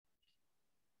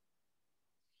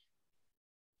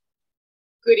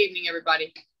Good evening,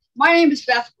 everybody. My name is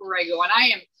Beth Borrego, and I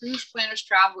am Cruise Planners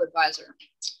Travel Advisor.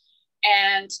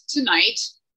 And tonight,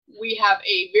 we have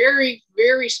a very,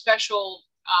 very special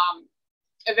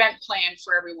event planned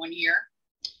for everyone here.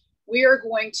 We are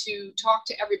going to talk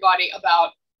to everybody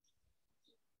about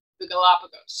the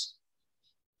Galapagos.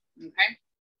 Okay.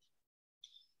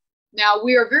 Now,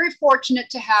 we are very fortunate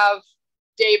to have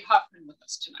Dave Huffman with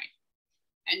us tonight.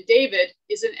 And David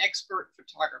is an expert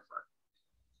photographer.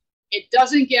 It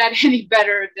doesn't get any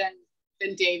better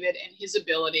than David and his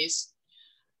abilities.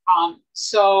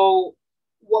 So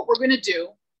what we're going to do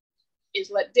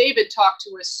is let David talk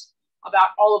to us about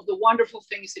all of the wonderful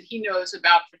things that he knows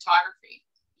about photography.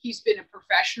 He's been a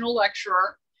professional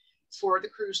lecturer for the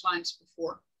cruise lines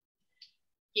before.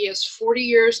 He has 40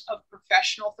 years of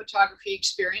professional photography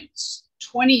experience,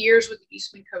 20 years with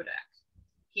Eastman Kodak.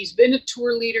 He's been a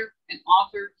tour leader, an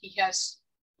author. He has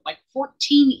like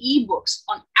 14 ebooks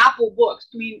on Apple Books.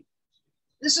 I mean,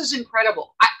 this is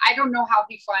incredible. I don't know how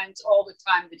he finds all the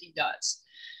time that he does.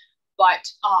 But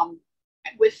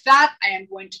with that, I am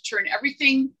going to turn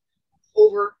everything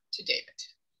over to David.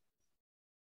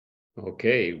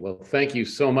 Okay, well, thank you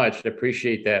so much. I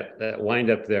appreciate that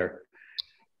wind up there.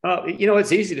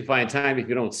 It's easy to find time if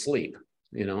you don't sleep.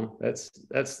 That's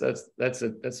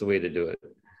the way to do it.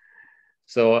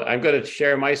 So I'm going to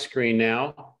share my screen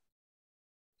now.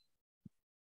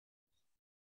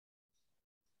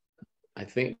 I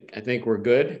think we're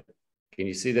good. Can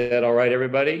you see that all right,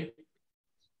 everybody?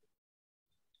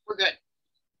 We're good.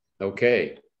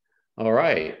 Okay. All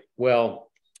right.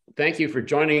 Well, thank you for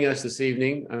joining us this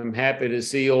evening. I'm happy to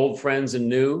see old friends and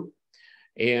new.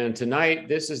 And tonight,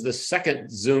 this is the second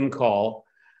Zoom call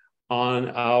on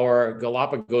our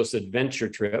Galapagos adventure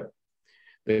trip.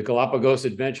 The Galapagos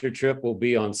adventure trip will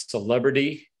be on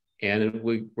Celebrity, and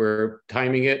we're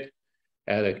timing it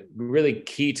at a really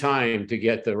key time to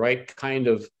get the right kind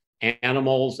of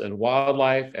animals and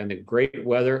wildlife and the great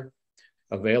weather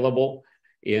available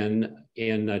in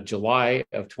July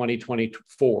of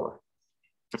 2024.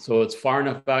 So it's far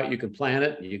enough out you can plan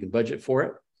it, you can budget for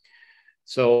it.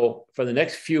 So for the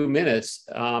next few minutes,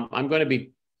 I'm going to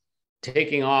be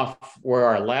taking off where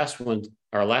our last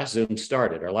Zoom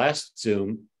started. Our last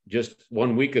Zoom just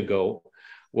 1 week ago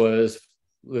was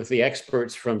with the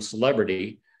experts from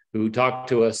Celebrity, who talked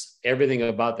to us everything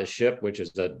about the ship, which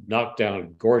is a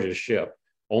knockdown, gorgeous ship,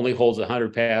 only holds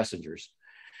 100 passengers,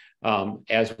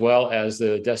 as well as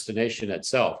the destination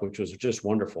itself, which was just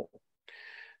wonderful.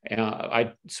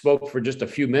 I spoke for just a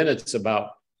few minutes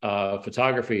about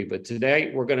photography, but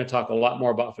today we're going to talk a lot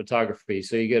more about photography,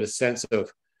 so you get a sense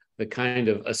of the kind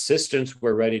of assistance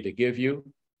we're ready to give you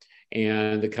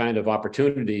and the kind of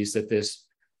opportunities that this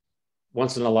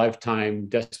once-in-a-lifetime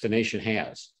destination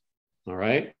has. All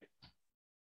right.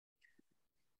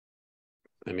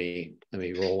 Let me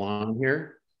roll on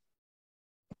here.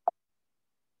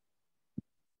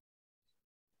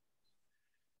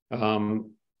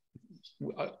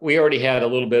 We already had a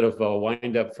little bit of a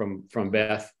wind up from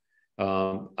Beth.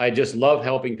 I just love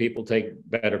helping people take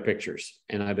better pictures,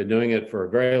 and I've been doing it for a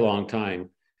very long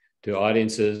time to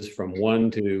audiences from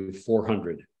 1 to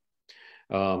 400.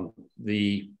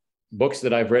 The books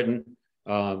that I've written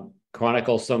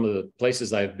chronicle some of the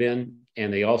places I've been,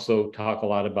 and they also talk a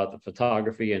lot about the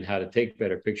photography and how to take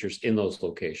better pictures in those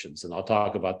locations. And I'll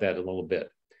talk about that a little bit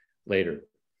later.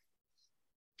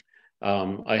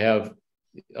 I have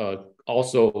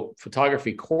also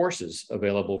photography courses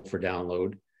available for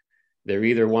download. They're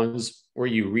either ones where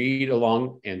you read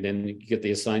along and then you get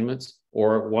the assignments,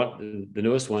 or the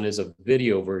newest one is a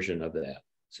video version of that.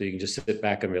 So you can just sit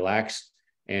back and relax,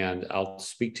 and I'll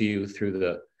speak to you through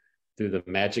the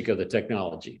magic of the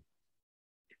technology.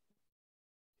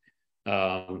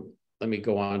 Let me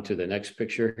go on to the next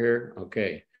picture here.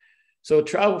 Okay. So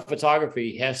travel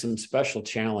photography has some special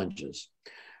challenges.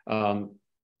 One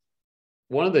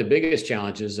of the biggest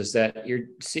challenges is that you're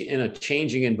in a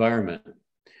changing environment.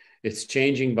 It's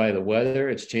changing by the weather,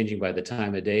 it's changing by the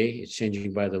time of day, it's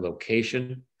changing by the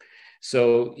location.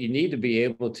 So you need to be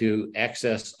able to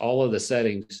access all of the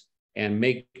settings and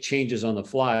make changes on the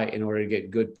fly in order to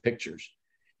get good pictures.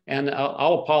 And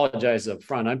I'll apologize up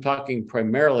front. I'm talking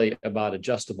primarily about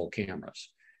adjustable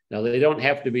cameras. Now, they don't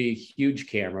have to be huge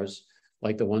cameras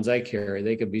like the ones I carry.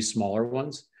 They could be smaller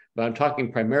ones, but I'm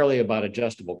talking primarily about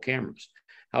adjustable cameras.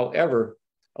 However,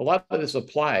 a lot of this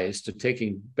applies to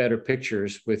taking better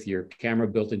pictures with your camera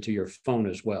built into your phone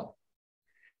as well.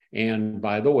 And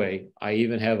by the way, I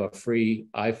even have a free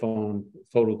iPhone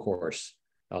photo course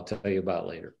I'll tell you about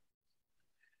later.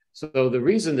 So the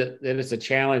reason that it's a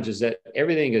challenge is that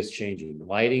everything is changing: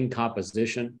 lighting,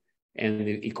 composition, and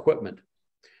the equipment.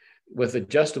 with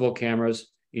adjustable cameras,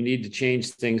 you need to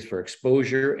change things for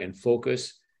exposure and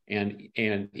focus and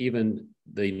even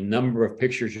the number of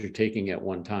pictures you're taking at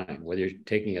one time, whether you're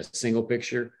taking a single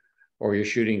picture or you're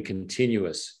shooting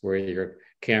continuous, where your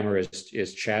camera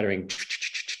is chattering,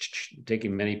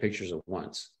 taking many pictures at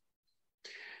once.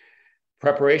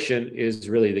 Preparation is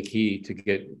really the key to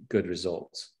get good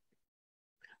results.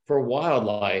 For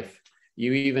wildlife,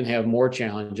 you even have more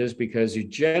challenges because you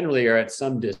generally are at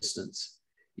some distance.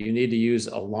 You need to use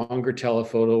a longer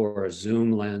telephoto or a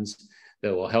zoom lens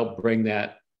that will help bring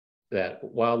that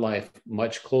wildlife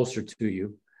much closer to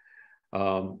you.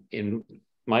 In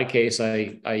my case,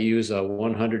 I use a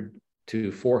 100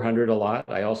 to 400 a lot.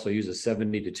 I also use a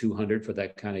 70 to 200 for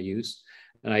that kind of use.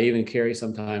 And I even carry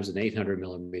sometimes an 800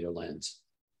 millimeter lens.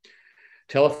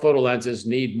 Telephoto lenses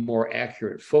need more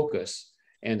accurate focus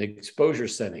and exposure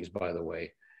settings, by the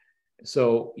way.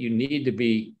 So you need to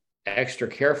be extra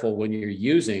careful when you're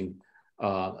using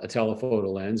a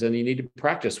telephoto lens, and you need to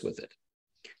practice with it.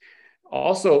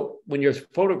 Also, when you're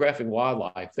photographing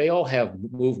wildlife, they all have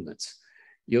movements.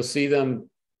 You'll see them,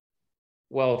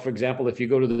 well, for example, if you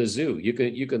go to the zoo, you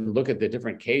can look at the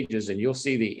different cages and you'll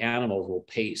see the animals will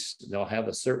pace. They'll have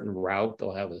a certain route,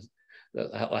 they'll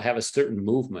have a certain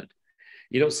movement.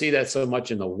 You don't see that so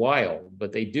much in the wild,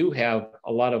 but they do have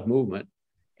a lot of movement.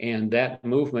 And that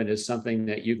movement is something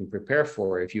that you can prepare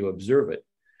for if you observe it.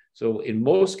 So in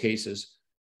most cases,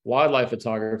 wildlife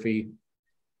photography,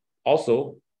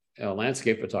 also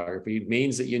landscape photography,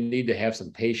 means that you need to have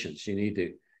some patience. You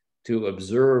need to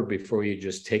observe before you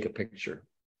just take a picture.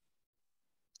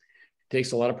 It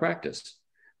takes a lot of practice,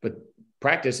 but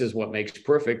practice is what makes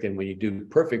perfect. And when you do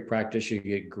perfect practice, you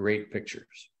get great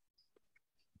pictures.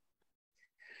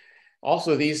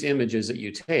 Also, these images that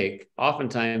you take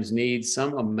oftentimes need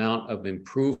some amount of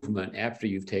improvement after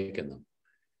you've taken them.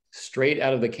 Straight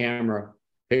out of the camera,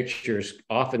 pictures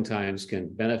oftentimes can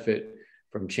benefit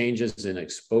from changes in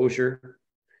exposure,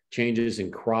 changes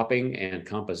in cropping and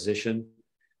composition.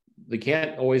 They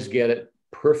can't always get it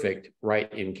perfect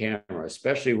right in camera,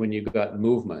 especially when you've got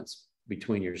movements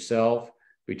between yourself,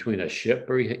 between a ship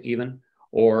or even,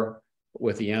 or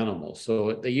with the animals.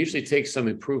 So they usually take some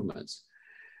improvements.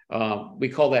 We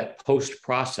call that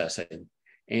post-processing.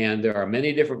 And there are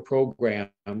many different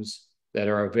programs that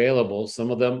are available. Some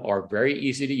of them are very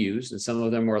easy to use, and some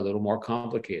of them are a little more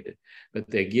complicated, but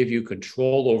they give you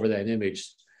control over that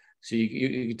image. So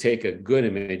you can take a good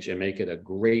image and make it a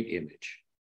great image.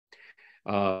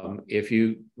 If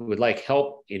you would like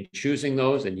help in choosing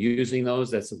those and using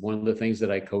those, that's one of the things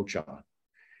that I coach on.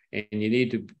 And you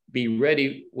need to be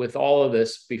ready with all of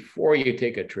this before you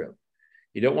take a trip.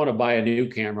 You don't want to buy a new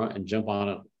camera and jump on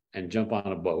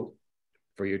a boat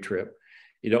for your trip.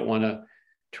 You don't want to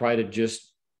try to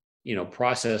just,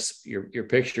 process your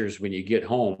pictures when you get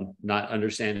home, not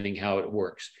understanding how it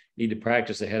works. You need to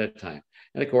practice ahead of time.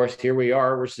 And of course, here we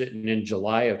are, we're sitting in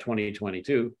July of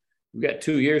 2022. We've got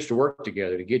 2 years to work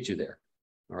together to get you there.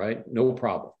 All right, no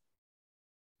problem.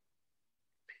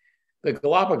 The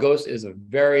Galapagos is a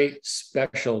very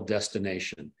special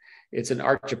destination. It's an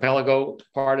archipelago,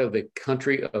 part of the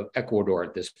country of Ecuador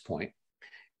at this point.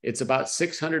 It's about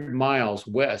 600 miles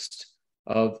west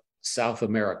of South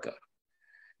America.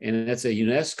 And it's a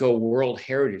UNESCO World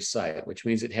Heritage Site, which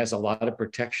means it has a lot of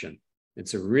protection.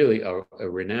 It's a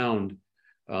renowned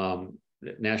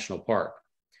national park.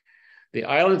 The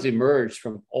islands emerged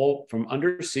from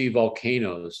undersea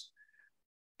volcanoes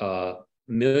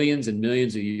millions and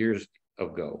millions of years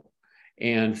ago.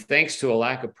 And thanks to a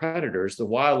lack of predators, the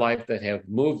wildlife that have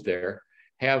moved there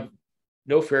have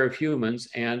no fear of humans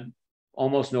and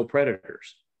almost no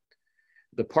predators.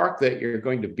 The park that you're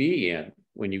going to be in,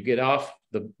 when you get off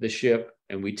the ship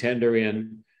and we tender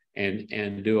in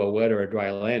and do a wet or a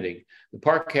dry landing, the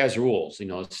park has rules.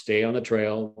 Stay on the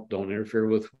trail, don't interfere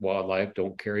with wildlife,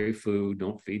 don't carry food,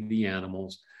 don't feed the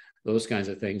animals, those kinds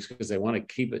of things, because they want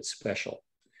to keep it special.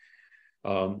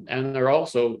 And there are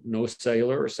also no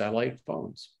cellular or satellite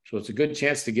phones. So it's a good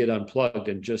chance to get unplugged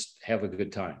and just have a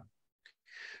good time.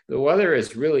 The weather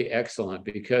is really excellent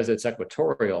because it's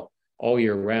equatorial all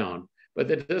year round, but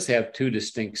it does have two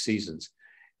distinct seasons.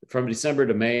 From December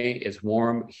to May, it's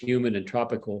warm, humid, and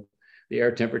tropical. The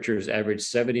air temperature is average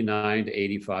 79 to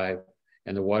 85,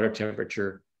 and the water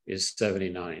temperature is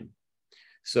 79.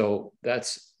 So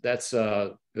that's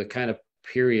the kind of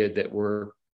period that we're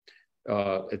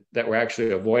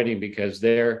actually avoiding, because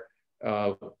they're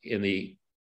in the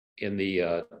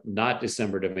not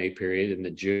December to May period, in the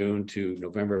June to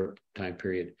November time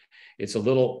period, it's a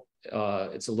little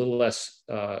less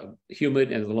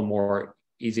humid and a little more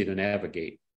easy to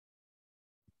navigate.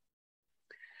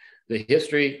 The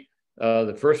history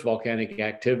The first volcanic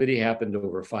activity happened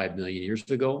over 5 million years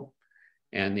ago,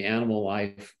 and the animal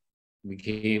life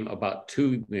became about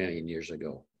 2 million years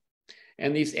ago.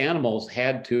 And these animals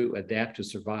had to adapt to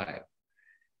survive.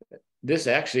 This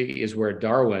actually is where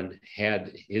Darwin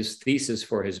had his thesis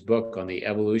for his book on the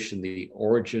evolution, the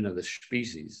origin of the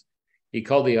species. He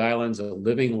called the islands a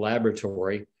living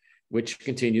laboratory, which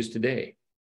continues today.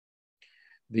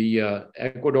 The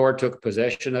Ecuador took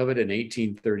possession of it in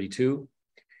 1832,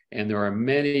 and there are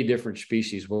many different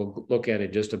species. We'll look at it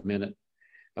in just a minute.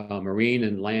 Marine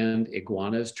and land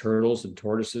iguanas, turtles and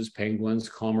tortoises, penguins,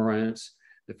 cormorants.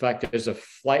 In fact, there's a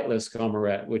flightless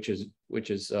cormorant, which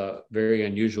is a very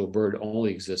unusual bird,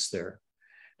 only exists there.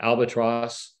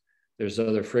 Albatross. There's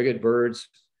other frigate birds,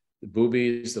 the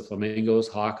boobies, the flamingos,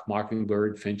 hawk,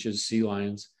 mockingbird, finches, sea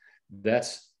lions.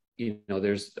 That's,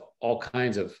 there's all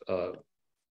kinds of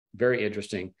very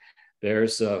interesting.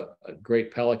 There's a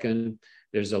great pelican.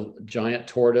 There's a giant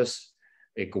tortoise,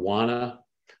 iguana.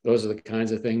 Those are the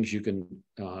kinds of things you can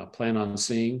plan on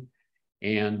seeing.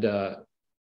 And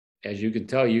as you can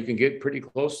tell, you can get pretty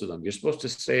close to them. You're supposed to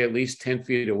stay at least 10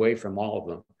 feet away from all of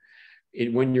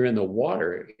them. When you're in the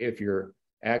water, if you're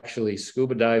actually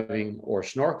scuba diving or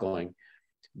snorkeling,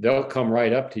 they'll come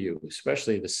right up to you,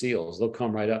 especially the seals. They'll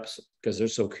come right up because they're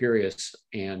so curious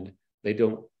and they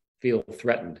don't feel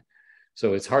threatened.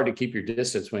 So it's hard to keep your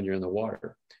distance when you're in the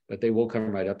water, but they will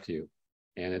come right up to you.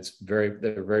 And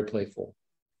they're very playful.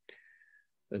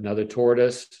 Another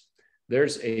tortoise.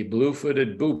 There's a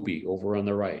blue-footed booby over on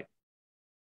the right.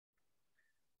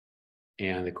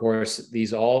 And of course,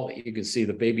 these all, you can see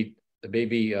the baby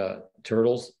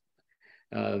turtles.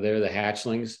 They're the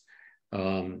hatchlings.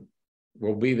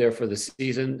 We'll be there for the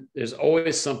season. There's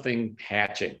always something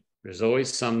hatching. There's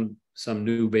always some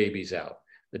new babies out.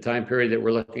 The time period that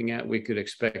we're looking at, we could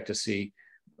expect to see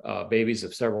babies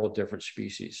of several different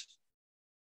species.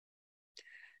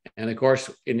 And of course,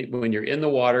 when you're in the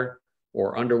water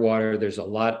or underwater, there's a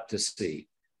lot to see.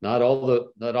 Not all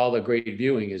the great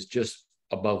viewing is just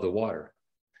above the water.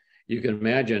 You can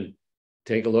imagine,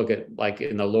 take a look at, like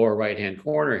in the lower right-hand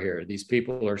corner here, these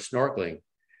people are snorkeling.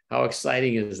 How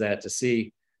exciting is that to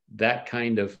see that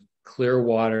kind of clear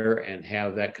water and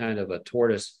have that kind of a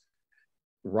tortoise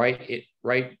right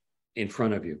in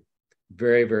front of you?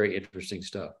 Very, very interesting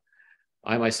stuff.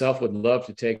 I myself would love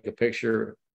to take a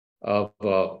picture of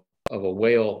a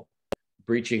whale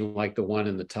breaching like the one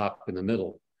in the top in the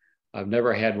middle. I've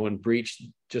never had one breach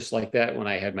just like that when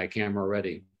I had my camera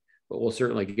ready, but we'll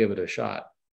certainly give it a shot.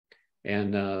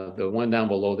 And the one down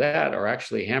below that are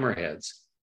actually hammerheads.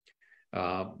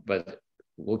 But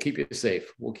we'll keep you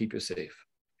safe. We'll keep you safe.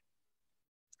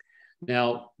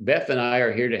 Now, Beth and I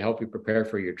are here to help you prepare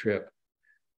for your trip.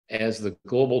 As the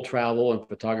Global Travel and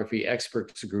Photography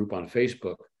Experts group on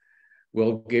Facebook,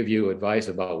 we'll give you advice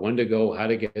about when to go, how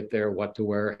to get there, what to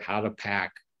wear, how to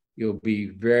pack. You'll be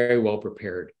very well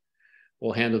prepared.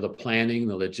 We'll handle the planning,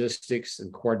 the logistics,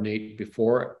 and coordinate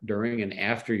before, during, and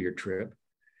after your trip.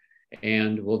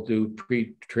 And we'll do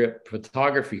pre-trip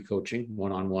photography coaching,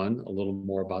 one-on-one, a little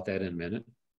more about that in a minute.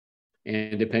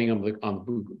 And depending on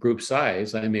the group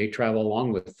size, I may travel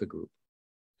along with the group.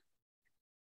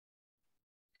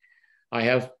 I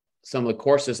have some of the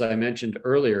courses I mentioned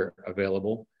earlier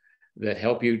available that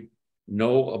help you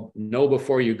know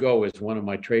before you go is one of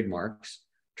my trademarks.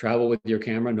 Travel with your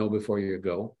camera, know before you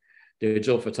go.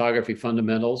 Digital photography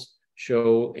fundamentals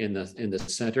show in the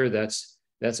center.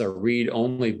 That's a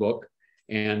read-only book,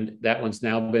 and that one's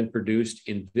now been produced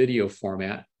in video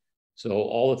format. So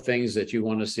all the things that you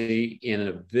want to see in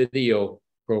a video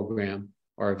program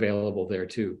are available there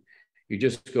too. You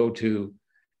just go to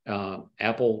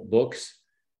Apple Books,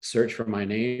 search for my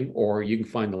name, or you can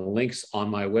find the links on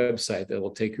my website that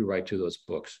will take you right to those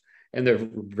books. And they're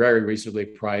very reasonably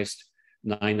priced,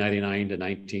 $9.99 to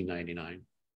 $19.99.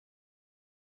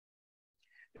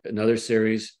 Another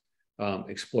series,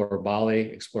 Explore Bali,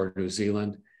 Explore New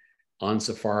Zealand, On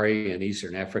Safari in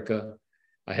Eastern Africa.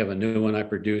 I have a new one I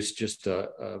produced just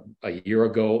a year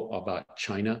ago about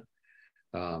China.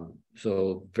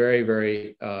 So very,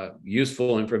 very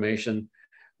useful information.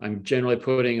 I'm generally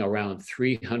putting around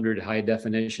 300 high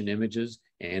definition images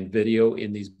and video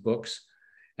in these books.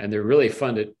 And they're really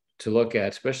fun to look at,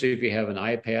 especially if you have an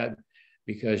iPad,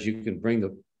 because you can bring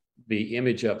the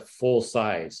image up full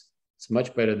size. It's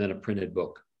much better than a printed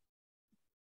book.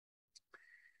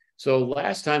 So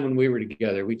last time when we were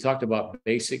together, we talked about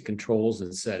basic controls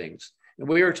and settings. And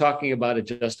we were talking about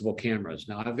adjustable cameras.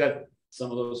 Now I've got some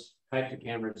of those types of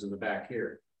cameras in the back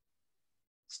here.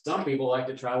 Some people like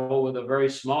to travel with a very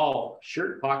small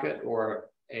shirt pocket or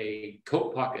a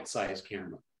coat pocket size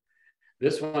camera.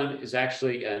 This one is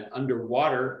actually an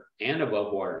underwater and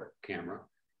above water camera.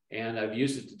 And I've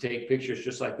used it to take pictures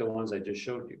just like the ones I just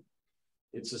showed you.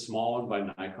 It's a small one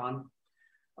by Nikon.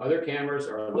 Other cameras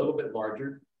are a little bit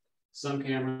larger. Some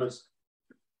cameras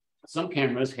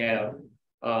have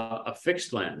a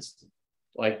fixed lens.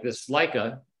 Like this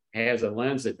Leica has a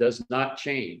lens that does not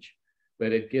change,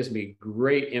 but it gives me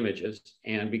great images.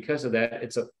 And because of that,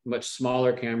 it's a much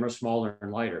smaller camera, smaller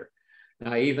and lighter. And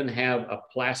I even have a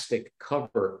plastic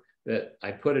cover that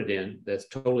I put it in that's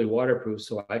totally waterproof,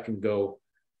 so I can go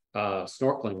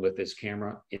snorkeling with this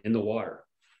camera in the water.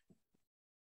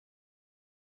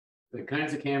 The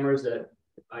kinds of cameras that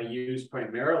I use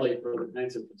primarily for the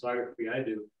kinds of photography I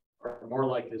do are more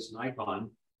like this Nikon.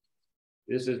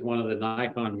 This is one of the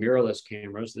Nikon mirrorless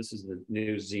cameras. This is the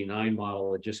new Z9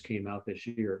 model that just came out this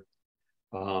year.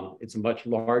 It's much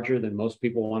larger than most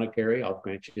people want to carry. I'll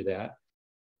grant you that.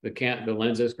 The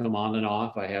lenses come on and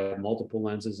off. I have multiple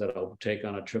lenses that I'll take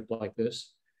on a trip like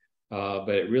this, but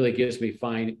it really gives me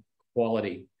fine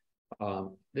quality.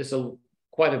 This is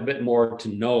quite a bit more to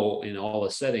know in all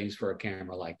the settings for a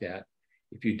camera like that.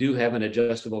 If you do have an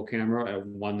adjustable camera,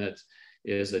 one that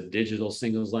is a digital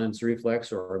single lens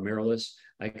reflex or a mirrorless,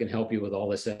 I can help you with all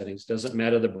the settings. Doesn't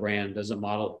matter the brand, doesn't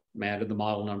matter the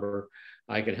model number,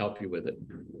 I can help you with it.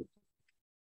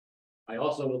 I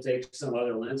also will take some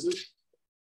other lenses.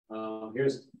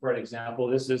 Here's for an example.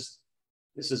 This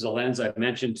is a lens I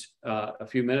mentioned a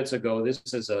few minutes ago. This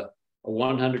is a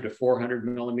 100 to 400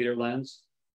 millimeter lens.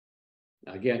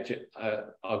 I'll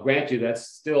grant you that's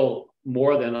still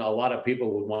more than a lot of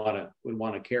people would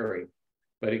want to carry,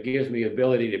 but it gives me the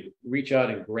ability to reach out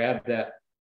and grab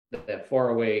that far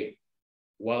away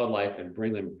wildlife and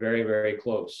bring them very, very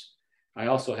close. I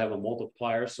also have a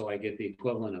multiplier, so I get the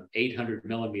equivalent of 800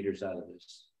 millimeters out of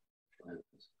this lens.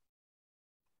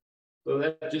 So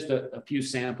that's just a few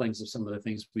samplings of some of the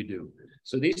things we do.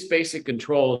 So these basic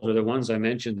controls are the ones I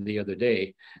mentioned the other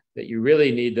day that you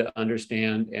really need to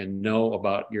understand and know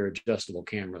about your adjustable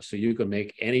camera, so you can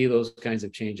make any of those kinds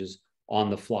of changes on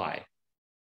the fly.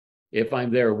 If I'm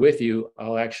there with you,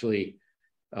 I'll actually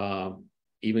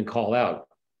even call out,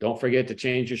 don't forget to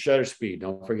change your shutter speed.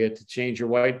 Don't forget to change your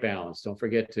white balance. Don't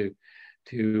forget to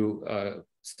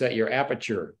set your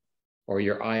aperture or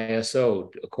your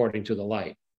ISO according to the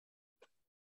light.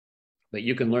 But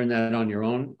you can learn that on your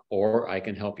own, or I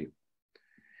can help you.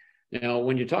 Now,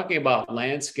 when you're talking about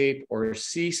landscape or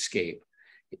seascape,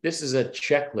 this is a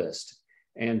checklist,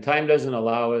 and time doesn't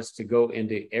allow us to go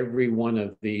into every one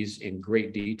of these in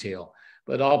great detail,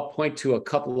 but I'll point to a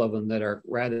couple of them that are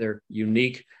rather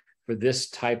unique for this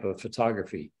type of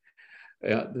photography.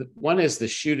 One is the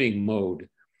shooting mode.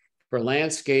 For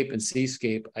landscape and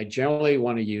seascape, I generally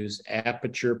want to use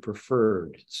aperture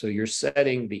preferred. So you're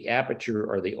setting the aperture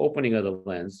or the opening of the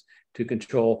lens to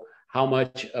control how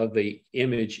much of the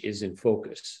image is in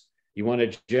focus. You want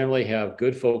to generally have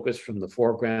good focus from the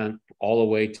foreground all the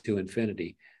way to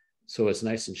infinity, so it's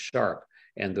nice and sharp.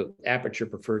 And the aperture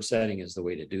preferred setting is the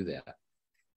way to do that.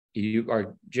 You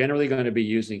are generally going to be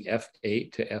using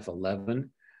f8 to f11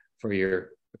 for your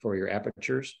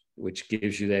apertures, which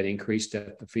gives you that increased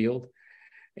depth of field.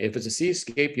 If it's a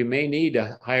seascape, you may need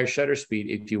a higher shutter speed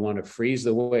if you want to freeze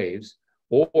the waves,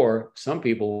 or some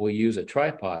people will use a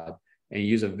tripod and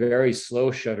use a very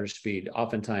slow shutter speed,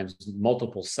 oftentimes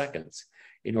multiple seconds,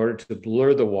 in order to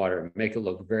blur the water and make it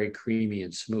look very creamy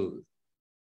and smooth.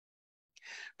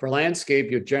 For landscape,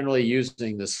 you're generally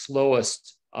using the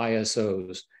slowest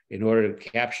ISOs in order to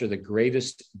capture the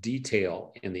greatest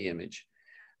detail in the image,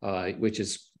 which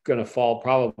is going to fall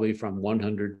probably from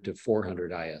 100 to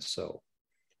 400 ISO.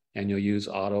 And you'll use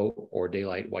auto or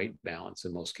daylight white balance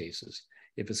in most cases.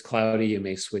 If it's cloudy, you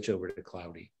may switch over to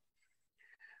cloudy.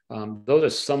 Those are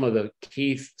some of the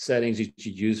key settings you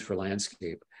should use for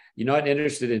landscape. You're not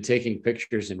interested in taking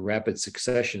pictures in rapid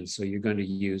succession, so you're going to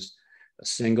use a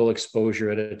single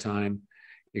exposure at a time.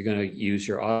 You're going to use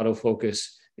your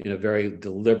autofocus in a very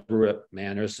deliberate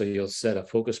manner, so you'll set a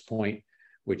focus point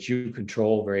which you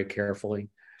control very carefully.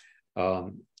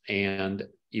 And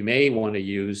you may want to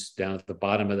use, down at the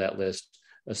bottom of that list,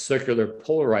 a circular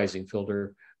polarizing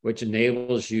filter, which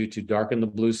enables you to darken the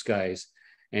blue skies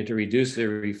and to reduce the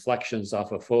reflections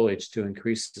off of foliage to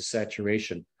increase the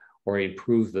saturation or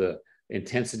improve the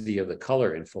intensity of the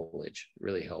color in foliage. It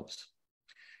really helps.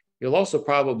 You'll also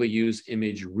probably use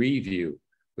image review,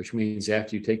 which means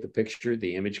after you take the picture,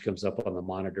 the image comes up on the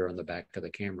monitor on the back of the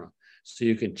camera, so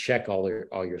you can check all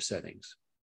your settings.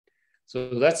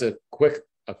 So that's a quick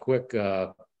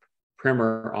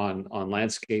primer on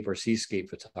landscape or seascape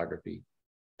photography.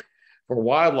 For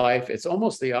wildlife, it's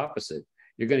almost the opposite.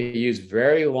 You're going to use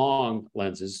very long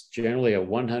lenses, generally a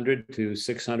 100 to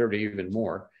 600 or even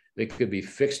more. They could be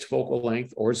fixed focal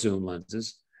length or zoom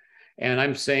lenses. And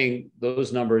I'm saying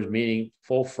those numbers meaning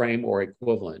full frame or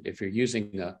equivalent. If you're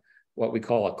using what we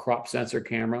call a crop sensor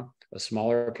camera, a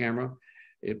smaller camera,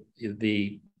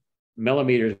 the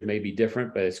millimeters may be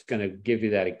different, but it's going to give you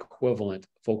that equivalent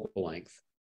focal length.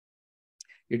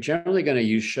 You're generally going to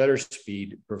use shutter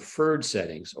speed preferred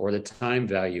settings or the time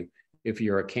value if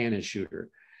you're a Canon shooter,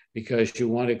 because you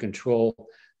want to control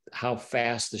how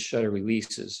fast the shutter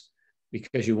releases,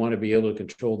 because you want to be able to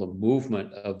control the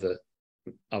movement of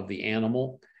the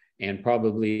animal and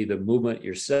probably the movement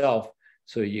yourself,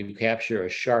 so you capture a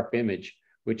sharp image,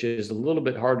 which is a little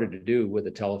bit harder to do with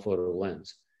a telephoto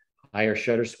lens. Higher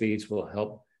shutter speeds will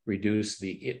help reduce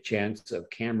the chance of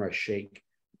camera shake,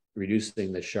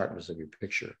 reducing the sharpness of your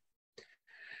picture.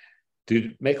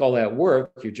 To make all that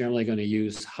work, you're generally going to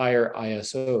use higher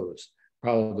ISOs,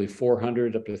 probably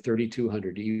 400 up to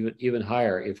 3200, even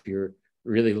higher if you're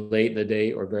really late in the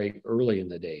day or very early in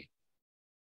the day.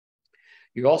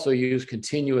 You also use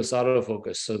continuous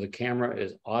autofocus, so the camera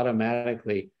is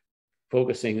automatically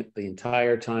focusing the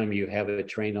entire time you have it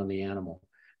trained on the animal,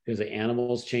 because the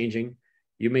animal is changing.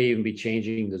 You may even be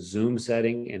changing the zoom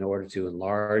setting in order to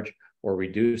enlarge or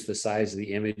reduce the size of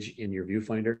the image in your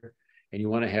viewfinder. And you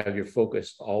want to have your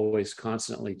focus always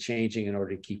constantly changing in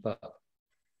order to keep up.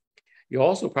 You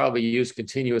also probably use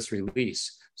continuous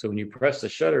release. So when you press the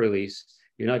shutter release,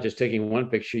 you're not just taking one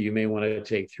picture, you may want to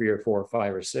take 3 or 4 or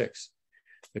 5 or 6.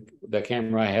 The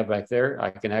camera I have back there, I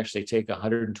can actually take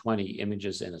 120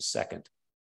 images in a second.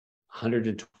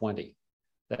 120.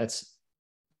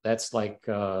 That's like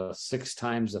 6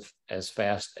 times as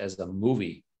fast as a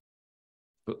movie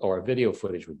or a video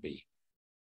footage would be.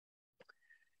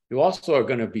 You also are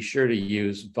going to be sure to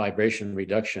use vibration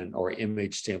reduction or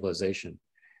image stabilization.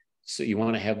 So you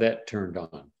want to have that turned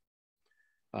on.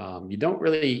 You don't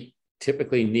really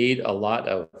typically need a lot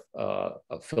of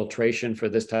filtration for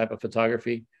this type of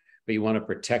photography, but you want to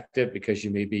protect it because you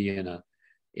may be in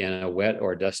a wet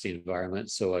or dusty environment.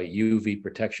 So a UV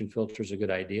protection filter is a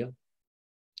good idea.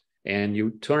 And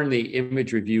you turn the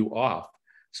image review off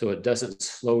so it doesn't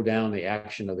slow down the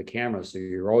action of the camera, so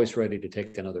you're always ready to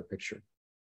take another picture.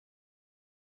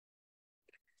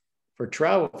 For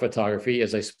travel photography,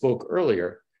 as I spoke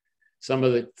earlier, some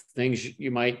of the things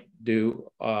you might do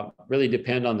really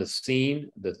depend on the scene,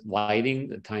 the lighting,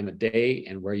 the time of day,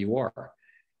 and where you are.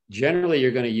 Generally, you're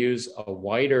going to use a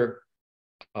wider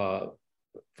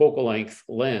focal length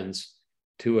lens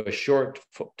to a short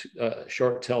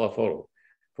telephoto.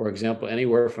 For example,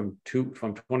 anywhere from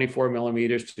 24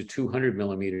 millimeters to 200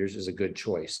 millimeters is a good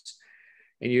choice.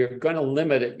 And you're going to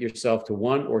limit it yourself to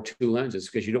 1 or 2 lenses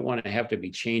because you don't want to have to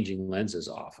be changing lenses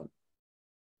often.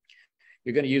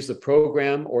 You're going to use the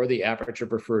program or the aperture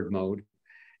preferred mode,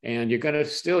 and you're going to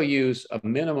still use a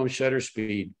minimum shutter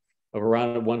speed of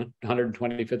around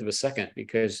 125th of a second,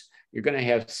 because you're going to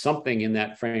have something in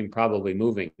that frame probably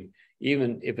moving,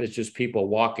 even if it's just people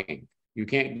walking. You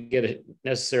can't get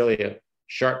necessarily a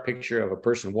sharp picture of a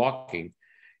person walking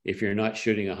if you're not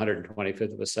shooting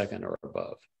 125th of a second or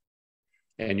above.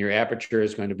 And your aperture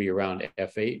is going to be around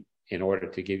f8 in order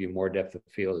to give you more depth of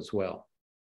field as well.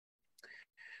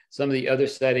 Some of the other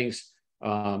settings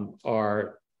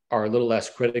are a little less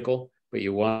critical, but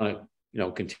you want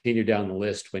to continue down the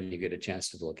list when you get a chance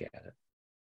to look at it.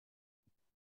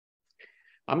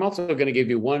 I'm also going to give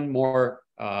you one more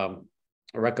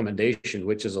recommendation,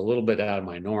 which is a little bit out of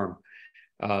my norm.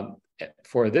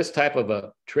 For this type of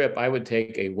a trip, I would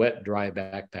take a wet, dry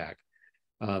backpack.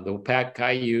 The pack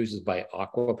I use is by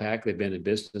Aquapack. They've been in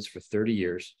business for 30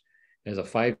 years. It has a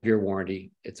 5-year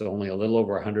warranty. It's only a little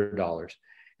over $100.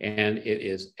 And it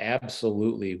is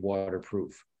absolutely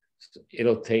waterproof.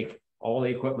 It'll take all the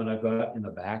equipment I've got in the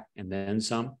back and then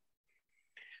some.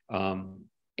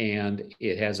 And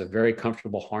it has a very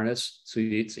comfortable harness. So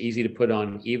it's easy to put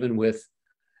on, even with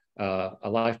a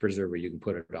life preserver, you can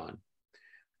put it on.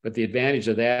 But the advantage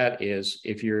of that is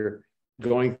if you're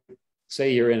going,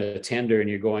 say you're in a tender and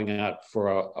you're going out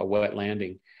for a wet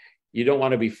landing, you don't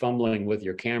want to be fumbling with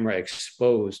your camera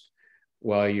exposed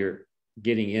while you're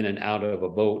getting in and out of a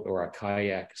boat or a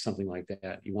kayak, something like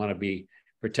that. You want to be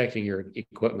protecting your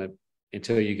equipment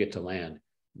until you get to land.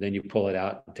 Then you pull it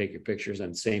out and take your pictures,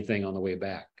 and same thing on the way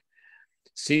back.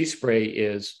 Sea spray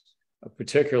is a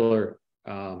particular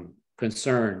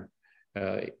concern,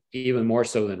 even more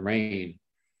so than rain,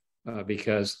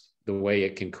 because the way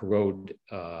it can corrode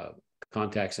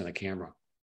contacts in a camera.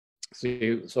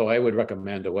 So I would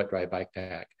recommend a wet dry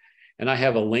backpack. And I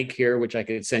have a link here, which I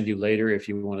could send you later if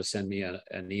you want to send me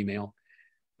an email.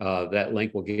 that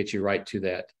link will get you right to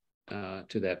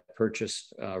that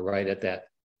purchase right at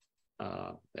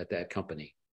that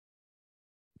company.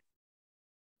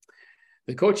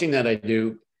 The coaching that I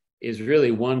do is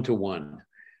really one-to-one.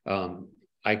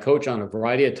 I coach on a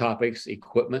variety of topics: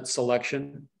 equipment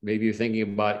selection. Maybe you're thinking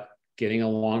about getting a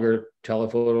longer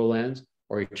telephoto lens,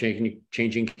 or you're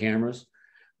changing cameras.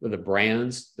 With the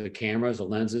brands, the cameras, the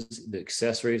lenses, the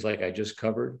accessories, like I just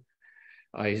covered.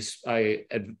 I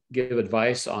give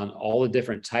advice on all the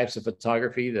different types of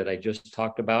photography that I just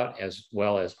talked about, as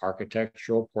well as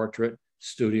architectural, portrait,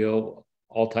 studio,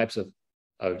 all types of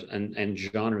and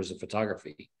genres of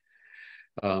photography.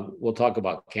 We'll talk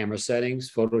about camera settings,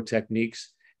 photo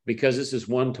techniques. Because this is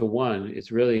one-to-one,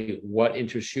 it's really what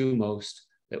interests you most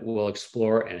that we'll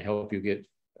explore and help you get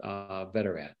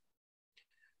better at.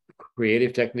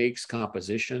 Creative techniques,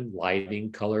 composition,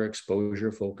 lighting, color,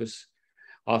 exposure, focus.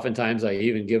 Oftentimes I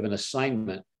even give an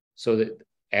assignment so that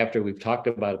after we've talked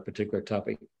about a particular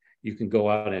topic, you can go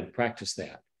out and practice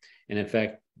that. And in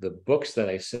fact, the books that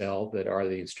I sell that are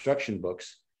the instruction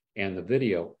books and the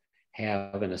video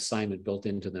have an assignment built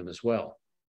into them as well.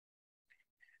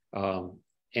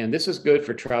 And this is good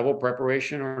for travel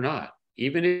preparation or not.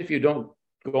 Even if you don't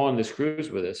go on this cruise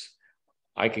with us,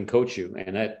 I can coach you.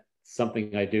 And that's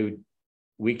something I do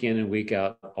week in and week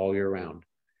out all year round.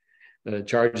 The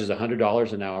charge is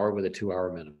 $100 an hour with a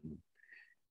 2-hour minimum.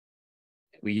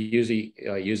 We usually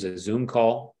use a Zoom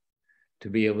call to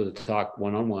be able to talk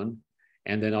one-on-one.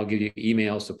 And then I'll give you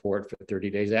email support for 30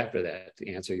 days after that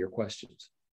to answer your questions.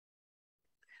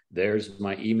 There's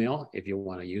my email if you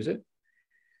want to use it.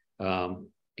 And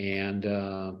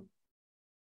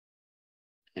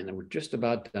we're just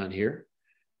about done here.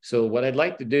 So what I'd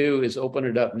like to do is open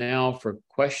it up now for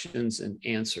questions and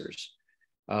answers.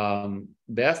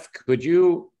 Beth, could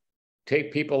you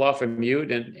take people off of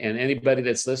mute, and anybody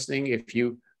that's listening, if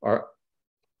you are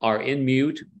in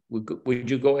mute, would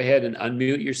you go ahead and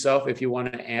unmute yourself if you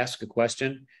want to ask a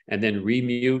question, and then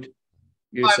remute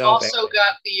yourself? I've also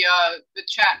got the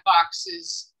chat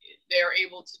boxes. They're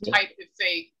able to type if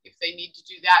they need to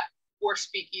do that, or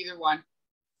speak, either one.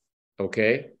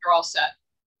 Okay. You're all set.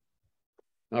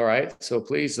 All right. So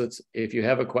please, if you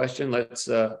have a question, let's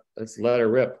let her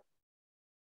rip.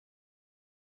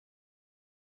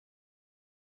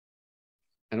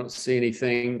 I don't see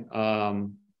anything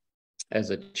as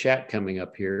a chat coming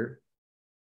up here.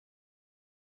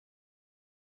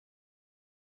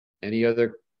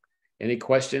 Any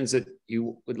questions that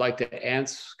you would like to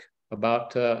ask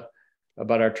about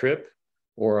our trip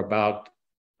or about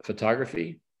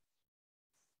photography?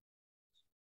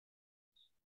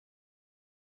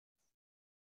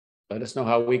 Let us know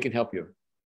how we can help you.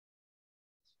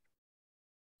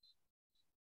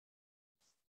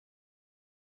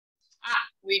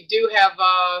 We do have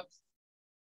a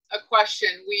question.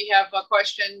 We have a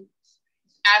question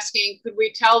asking, could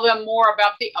we tell them more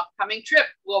about the upcoming trip?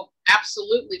 Well,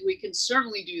 absolutely. We can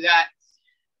certainly do that.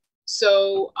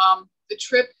 So the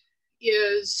trip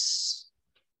is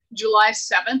July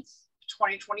 7th,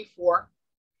 2024.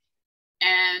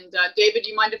 And David, do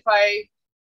you mind if I?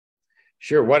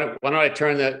 Sure. Why don't I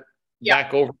turn that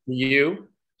back over to you?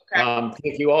 Okay.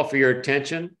 Thank you all for your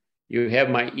attention. You have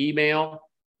my email.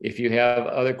 If you have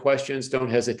other questions, don't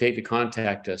hesitate to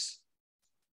contact us.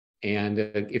 And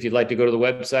if you'd like to go to the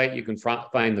website, you can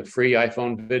find the free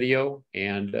iPhone video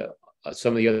and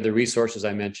some of the other resources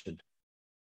I mentioned.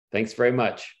 Thanks very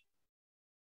much.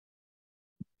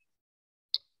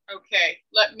 Okay,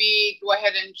 let me go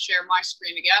ahead and share my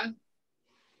screen again.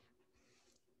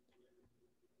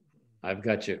 I've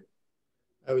got you.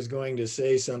 I was going to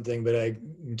say something, but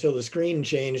until the screen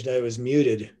changed, I was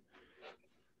muted.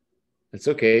 It's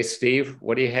okay. Steve,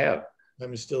 what do you have?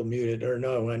 I'm still muted, or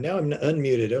no, now I'm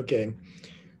unmuted. Okay.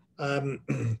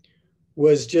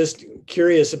 Was just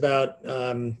curious about,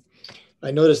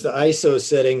 I noticed the ISO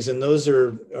settings, and those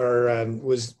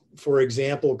was, for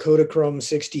example, Kodachrome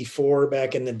 64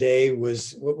 back in the day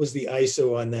what was the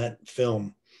ISO on that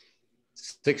film?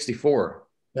 64.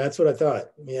 That's what I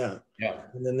thought. Yeah. Yeah.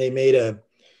 And then they made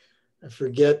I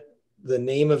forget the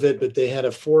name of it, but they had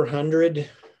a 400.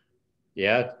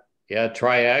 Yeah. Yeah.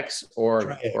 Tri-X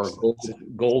or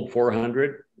gold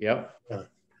 400. Yep. Yeah.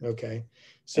 Okay.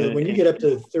 So when you get up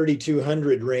to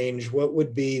 3200 range, what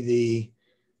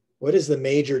is the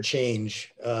major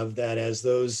change of that as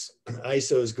those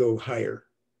ISOs go higher?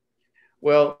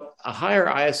 Well, a higher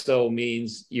ISO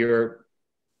means you're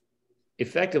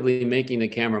effectively making the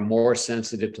camera more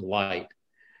sensitive to light.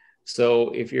 So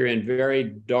if you're in very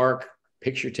dark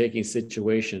picture taking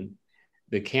situation,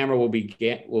 the camera will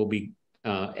be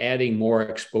adding more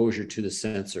exposure to the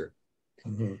sensor.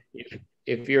 Mm-hmm.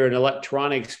 if you're an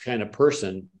electronics kind of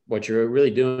person, what you're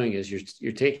really doing is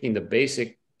you're taking the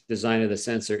basic design of the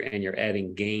sensor and you're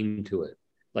adding game to it,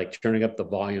 like turning up the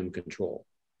volume control.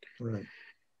 Right.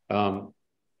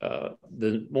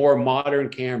 The more modern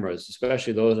cameras,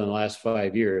 especially those in the last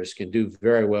 5 years, can do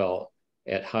very well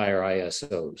at higher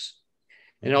ISOs.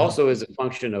 And also is a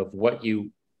function of what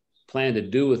you plan to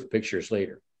do with pictures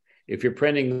later. If you're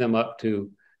printing them up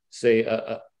to, say,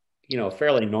 a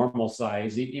fairly normal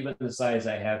size, even the size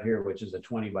I have here, which is a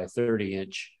 20 by 30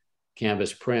 inch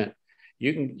canvas print,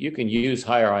 you can use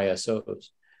higher ISOs.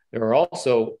 There are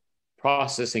also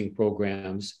processing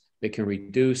programs that can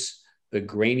reduce the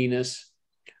graininess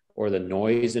or the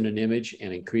noise in an image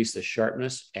and increase the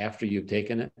sharpness after you've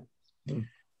taken it.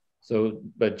 So,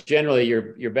 but generally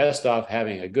you're best off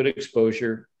having a good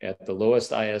exposure at the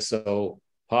lowest ISO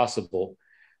possible,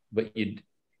 but you'd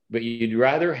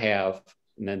rather have,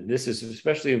 and then this is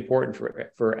especially important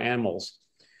for animals,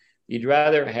 you'd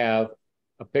rather have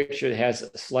a picture that has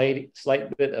a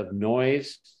slight bit of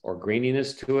noise or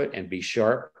graininess to it and be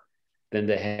sharp than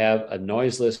to have a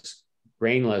noiseless,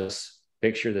 grainless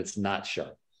picture that's not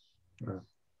sharp.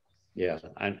 Yeah,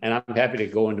 and I'm happy to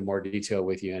go into more detail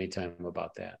with you anytime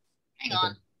about that. Hang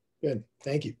on. Good,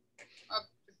 thank you.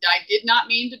 I did not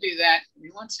mean to do that. Give me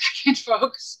 1 second,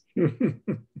 folks.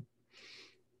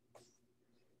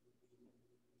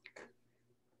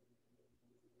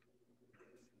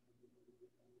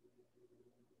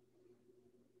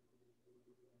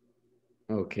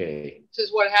 Okay. This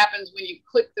is what happens when you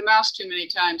click the mouse too many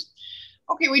times.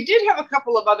 Okay, we did have a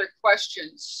couple of other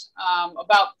questions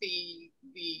about the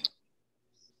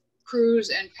cruise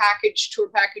and tour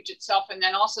package itself, and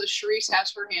then also Charisse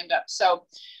has her hand up. So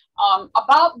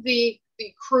about the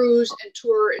cruise and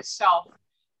tour itself,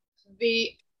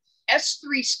 the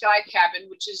S3 Sky Cabin,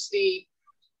 which is the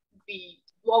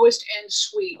lowest end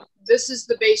suite, this is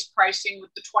the base pricing with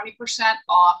the 20%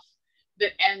 off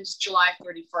that ends July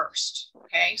 31st.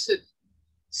 Okay, so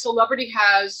Celebrity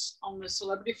has on the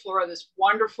Celebrity Flora this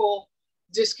wonderful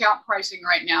discount pricing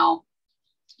right now.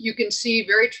 You can see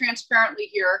very transparently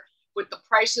here what the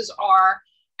prices are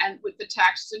and with the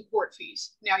taxes and port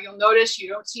fees. Now you'll notice you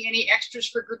don't see any extras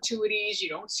for gratuities. You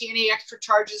don't see any extra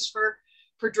charges for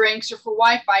drinks or for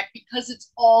Wi-Fi because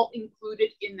it's all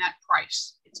included in that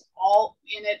price. It's all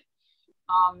in it.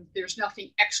 There's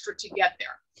nothing extra to get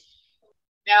there.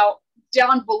 Now,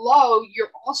 down below,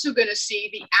 you're also going to see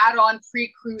the add-on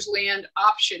pre-cruise land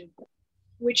option,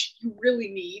 which you really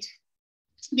need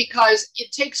because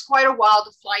it takes quite a while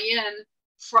to fly in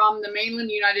from the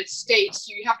mainland United States.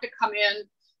 You have to come in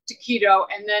to Quito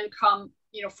and then come,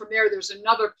 from there, there's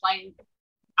another plane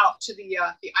out to the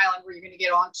island where you're going to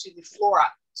get onto the Flora.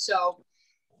 So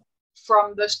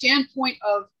from the standpoint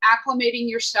of acclimating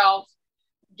yourself,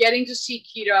 getting to see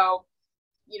Quito,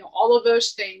 all of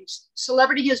those things,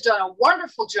 Celebrity has done a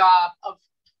wonderful job of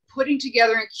putting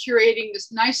together and curating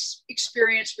this nice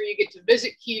experience where you get to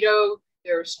visit Quito.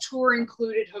 There's tour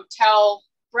included, hotel,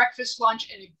 breakfast, lunch,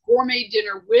 and a gourmet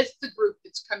dinner with the group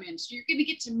that's come in. So you're going to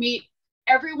get to meet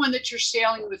everyone that you're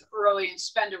sailing with early and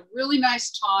spend a really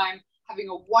nice time having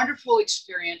a wonderful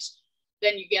experience.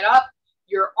 Then you get up,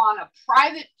 you're on a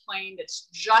private plane that's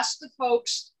just the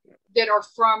folks that are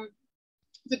from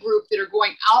the group that are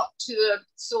going out to the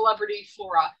Celebrity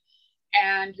Flora,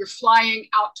 and you're flying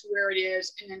out to where it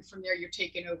is, and then from there you're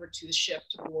taken over to the ship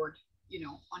to board,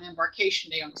 on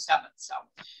embarkation day on the 7th. So,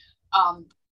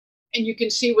 and you can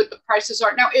see what the prices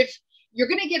are. Now, if you're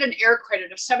going to get an air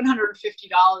credit of $750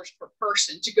 per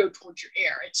person to go towards your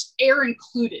air, it's air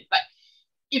included, but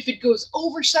if it goes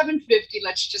over $750,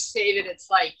 let's just say that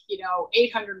it's like,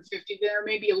 $850, there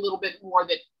may be a little bit more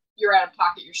that you're out of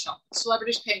pocket yourself.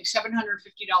 Celebrity's paying $750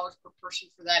 per person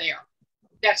for that air.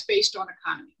 That's based on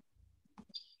economy.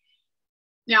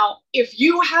 Now, if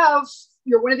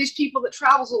you're one of these people that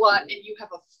travels a lot and you have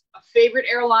a favorite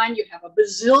airline, you have a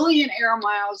bazillion air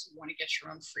miles, you want to get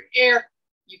your own free air,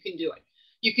 you can do it.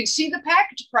 You can see the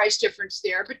package price difference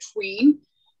there between,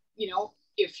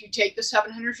 if you take the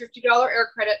 $750 air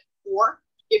credit, or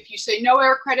if you say no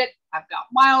air credit, I've got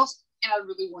miles and I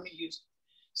really want to use it.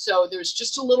 So there's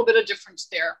just a little bit of difference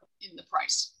there in the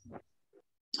price.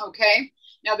 Okay,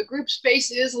 now the group space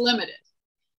is limited.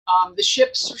 The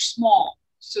ships are small,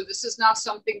 so this is not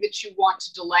something that you want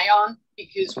to delay on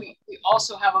because we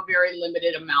also have a very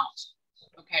limited amount.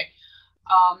 Okay,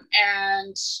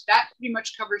 and that pretty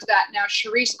much covers that. Now,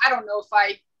 Charisse, I don't know if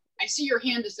I see your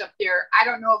hand is up there. I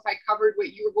don't know if I covered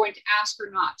what you were going to ask or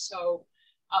not. So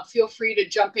feel free to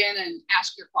jump in and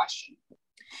ask your question.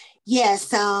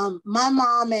 Yes, my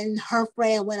mom and her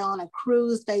friend went on a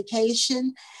cruise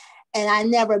vacation, And I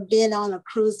never been on a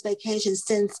cruise vacation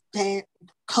since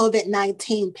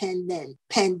COVID-19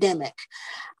 pandemic.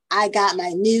 I got my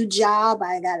new job.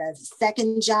 I got a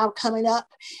second job coming up,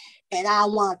 and I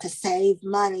want to save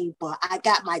money, but I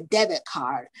got my debit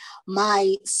card.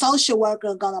 My social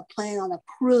worker gonna plan on a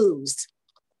cruise.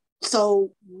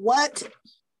 So what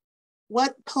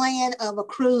plan of a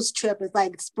cruise trip is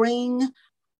like spring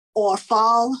or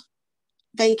fall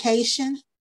vacation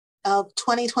of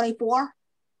 2024?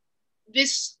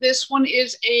 This one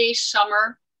is a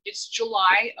summer. It's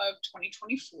July of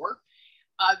 2024.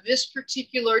 This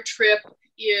particular trip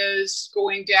is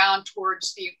going down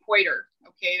towards the equator.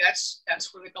 Okay, that's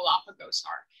where the Galapagos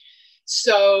are.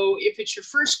 So if it's your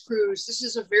first cruise, this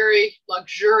is a very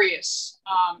luxurious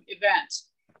event.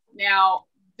 Now,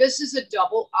 this is a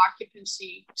double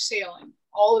occupancy sailing.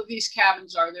 All of these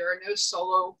cabins are. There are no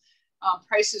solo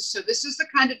prices. So this is the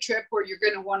kind of trip where you're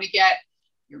going to want to get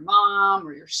your mom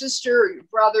or your sister or your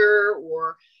brother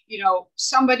or,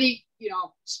 somebody,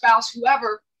 spouse,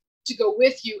 whoever, to go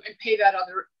with you and pay that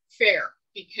other fare,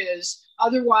 because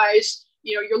otherwise,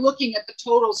 you're looking at the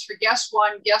totals for guest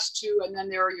one, guest two, and then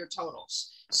there are your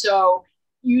totals. So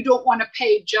you don't want to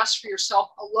pay just for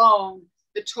yourself alone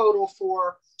the total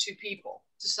for two people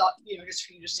to sell, just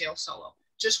for you to sail solo.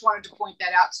 Just wanted to point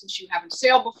that out since you haven't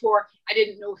sailed before. I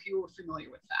didn't know if you were familiar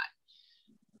with that.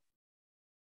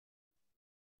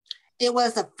 It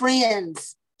was a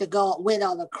friend's to went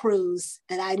on a cruise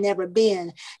that I'd never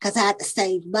been because I had to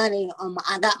save money.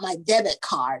 I got my debit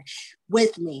card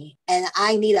with me and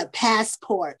I need a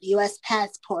passport, US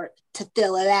passport, to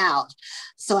fill it out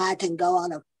so I can go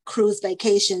on a cruise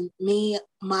vacation. Me,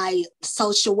 my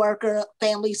social worker,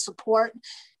 family support,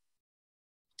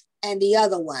 and the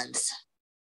other ones.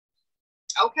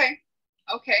 Okay.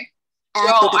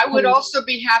 Well, I would also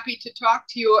be happy to talk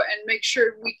to you and make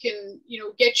sure we can,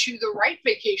 get you the right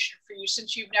vacation for you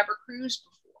since you've never cruised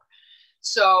before.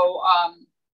 So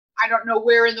I don't know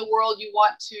where in the world you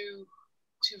want to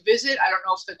visit. I don't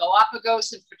know if the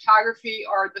Galapagos and photography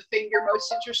are the thing you're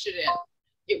most interested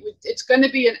in. It's going to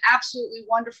be an absolutely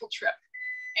wonderful trip.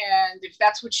 And if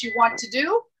that's what you want to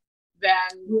do,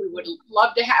 then we would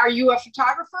love to have. Are you a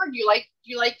photographer? Do you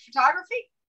like photography?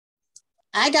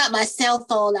 I got my cell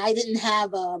phone. I didn't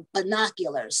have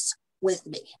binoculars with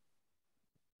me.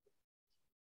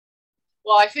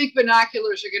 Well, I think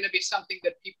binoculars are going to be something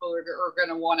that people are going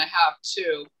to want to have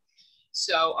too.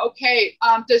 So, okay.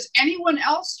 Does anyone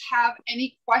else have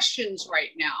any questions right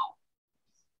now?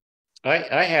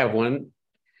 I have one.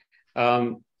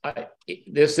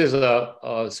 This is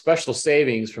a special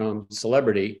savings from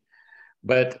Celebrity,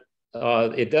 but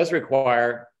it does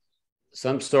require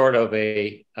some sort of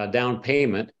a down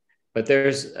payment, but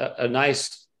there's a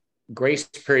nice grace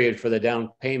period for the down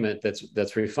payment that's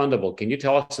refundable. Can you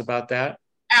tell us about that?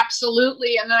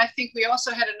 Absolutely. And then I think we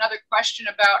also had another question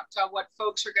about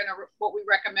what we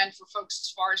recommend for folks as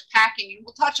far as packing, and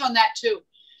we'll touch on that too.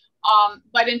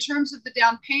 But in terms of the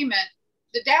down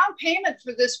payment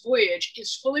for this voyage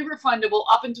is fully refundable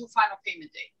up until final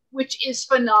payment date, which is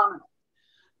phenomenal.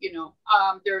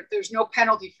 There's no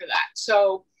penalty for that.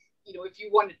 So if you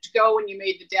wanted to go and you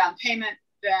made the down payment,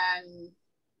 then,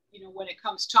 when it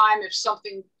comes time, if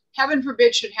something, heaven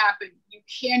forbid, should happen, you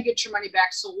can get your money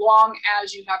back so long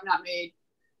as you have not made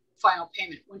final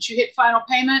payment. Once you hit final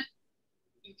payment,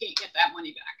 you can't get that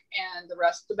money back, and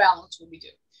the balance will be due.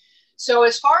 So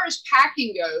as far as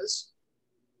packing goes,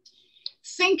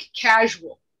 think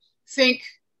casual. Think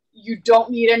you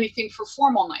don't need anything for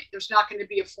formal night. There's not going to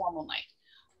be a formal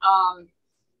night.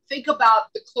 Think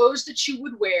about the clothes that you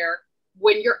would wear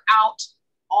when you're out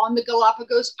on the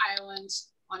Galapagos Islands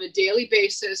on a daily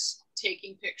basis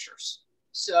taking pictures.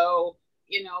 So,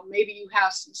 maybe you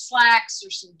have some slacks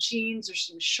or some jeans or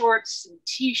some shorts, some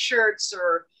t-shirts,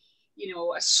 or,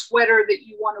 a sweater that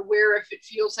you want to wear if it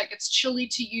feels like it's chilly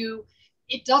to you.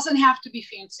 It doesn't have to be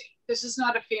fancy. This is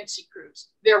not a fancy cruise.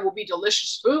 There will be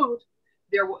delicious food.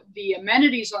 The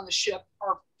amenities on the ship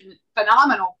are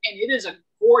phenomenal, and it is a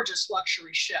gorgeous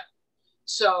luxury ship.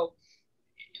 So,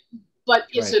 but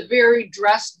it's a very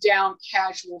dressed down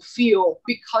casual feel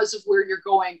because of where you're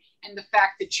going and the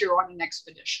fact that you're on an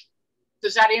expedition.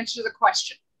 Does that answer the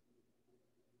question?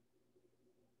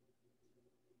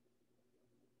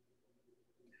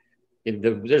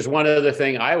 There's one other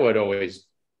thing I would always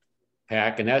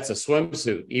pack, and that's a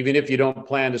swimsuit. Even if you don't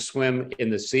plan to swim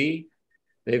in the sea,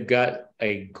 they've got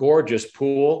a gorgeous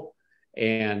pool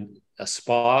and a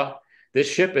spa. This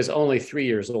ship is only 3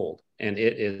 years old, and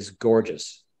it is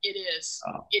gorgeous. It is.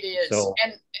 It is. So,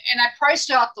 and I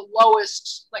priced out the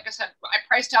lowest, like I said,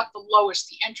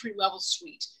 the entry level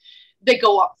suite. They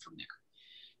go up from there.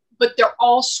 but they're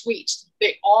all suites.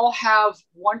 They all have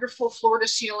wonderful floor to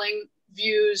ceiling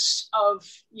views of,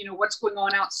 you know, what's going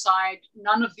on outside.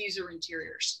 None of these are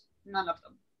interiors, none of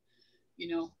them, you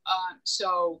know.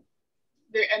 So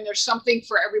there's something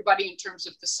for everybody in terms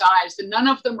of the size. And none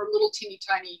of them are little teeny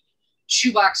tiny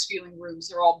shoebox feeling rooms.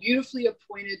 They're all beautifully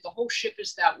appointed. The whole ship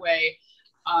is that way.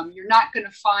 You're not going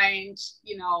to find,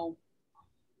 you know,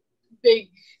 big,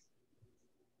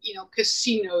 you know,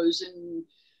 casinos and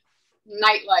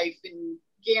nightlife and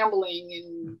gambling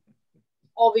and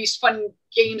all these fun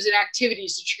games and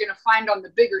activities that you're going to find on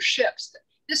the bigger ships.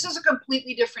 This is a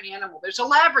completely different animal. There's a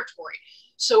laboratory.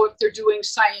 So if they're doing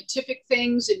scientific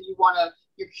things and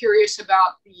you're curious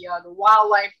about the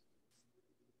wildlife,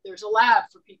 there's a lab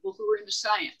for people who are into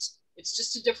science. It's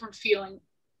just a different feeling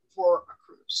for a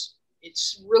cruise.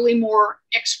 It's really more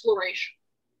exploration.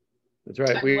 That's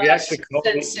right. We actually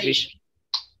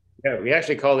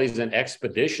call these an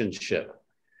expedition ship.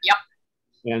 Yep.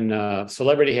 And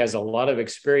Celebrity has a lot of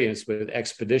experience with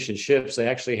expedition ships. They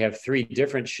actually have 3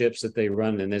 different ships that they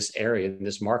run in this area, in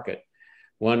this market.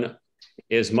 One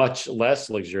is much less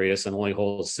luxurious and only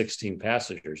holds 16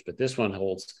 passengers, but this one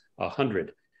holds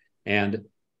 100. And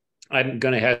I'm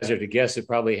going to hazard a guess it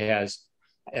probably has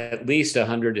at least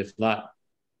 100, if not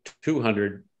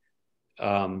 200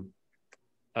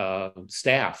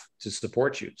 staff to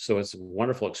support you. So it's a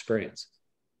wonderful experience.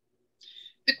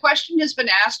 The question has been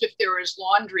asked if there is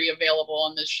laundry available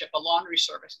on this ship, a laundry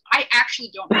service. I actually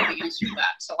don't know the answer to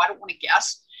that, so I don't want to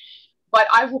guess, but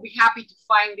I will be happy to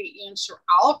find the answer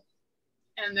out,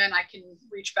 and then I can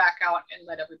reach back out and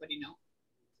let everybody know.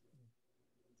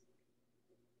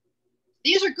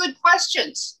 These are good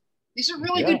questions. These are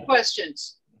really good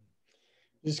questions.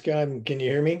 Just can you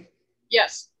hear me?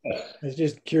 Yes. I was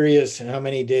just curious how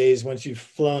many days, once you've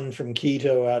flown from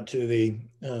Quito out to the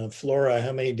Flora,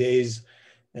 how many days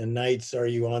and nights are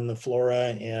you on the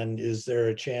Flora, and is there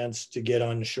a chance to get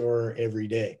on shore every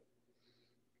day?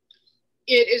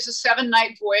 It is a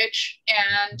 7-night voyage,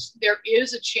 and there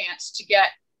is a chance to get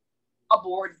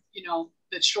aboard, you know,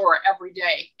 the shore every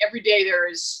day. Every day there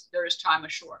is time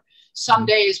ashore. Some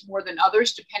days more than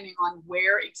others, depending on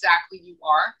where exactly you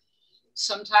are.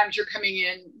 Sometimes you're coming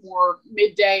in more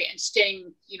midday and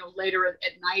staying, you know, later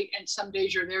at night. And some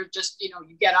days you're there just, you know,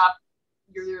 you get up,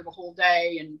 you're there the whole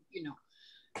day, and, you know,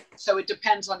 so it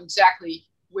depends on exactly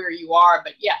where you are.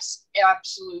 But yes,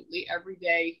 absolutely. Every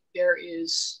day there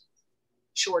is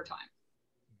shore time.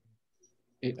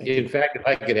 In fact, if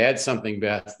I could add something,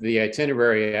 Beth, the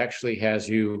itinerary actually has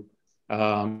you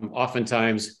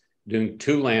oftentimes doing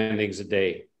 2 landings a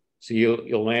day. So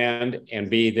you'll land and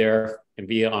be there and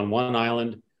be on one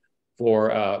island for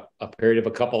a period of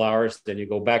a couple hours. Then you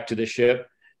go back to the ship,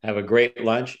 have a great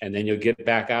lunch, and then you'll get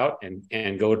back out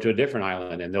and go to a different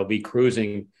island, and they'll be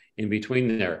cruising in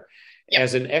between there. Yep.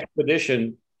 As an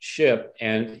expedition ship,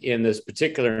 and in this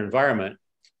particular environment,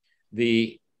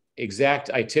 the exact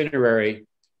itinerary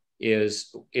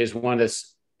is one that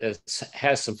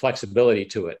has some flexibility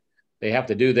to it. They have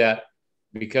to do that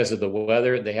because of the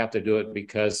weather. They have to do it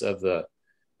because of the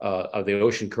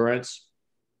ocean currents.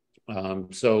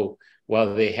 So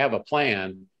while they have a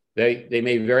plan, they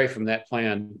may vary from that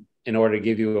plan in order to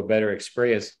give you a better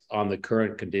experience on the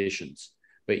current conditions.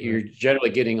 But you're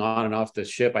generally getting on and off the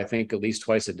ship, I think, at least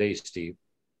twice a day, Steve.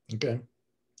 Okay.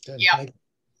 Good. Yeah.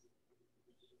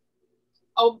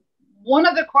 Oh, one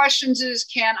of the questions is,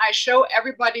 can I show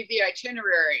everybody the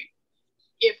itinerary?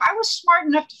 If I was smart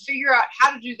enough to figure out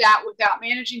how to do that without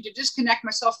managing to disconnect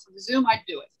myself from the Zoom, I'd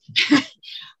do it.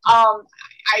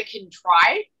 I can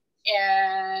try.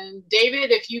 And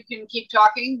David, if you can keep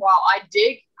talking while I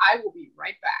dig, I will be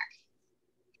right back.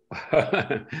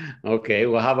 Okay,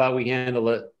 well, how about we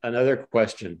handle another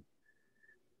question?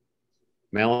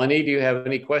 Melanie, do you have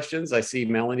any questions? I see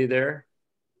Melanie there.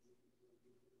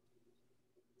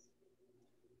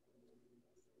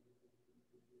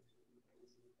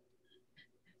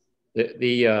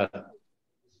 The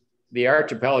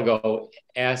archipelago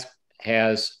has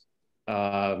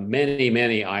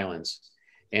many islands,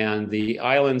 and the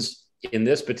islands in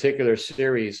this particular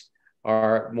series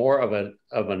are more of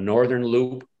a northern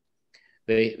loop.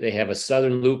 They have a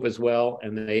southern loop as well,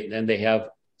 and then they have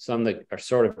some that are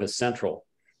sort of a central.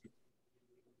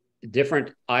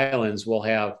 Different islands will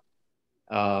have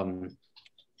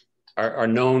are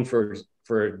known for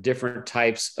different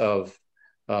types of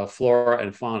flora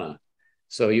and fauna.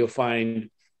 So you'll find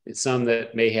some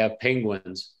that may have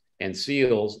penguins and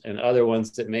seals, and other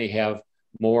ones that may have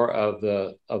more of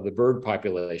the bird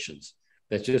populations.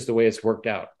 That's just the way it's worked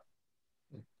out.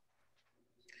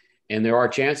 And there are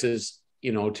chances,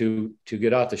 you know, to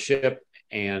get off the ship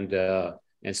and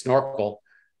snorkel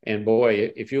And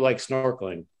boy, if you like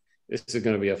snorkeling, this is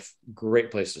going to be a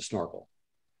great place to snorkel.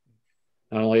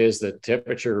 Not only is the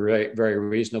temperature very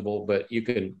reasonable, but you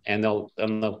can, and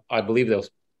I believe they'll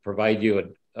provide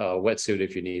you a wetsuit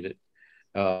if you need it.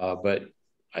 But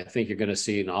I think you're going to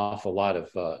see an awful lot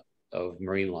of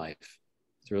marine life.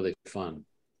 It's really fun.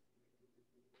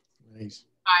 Nice.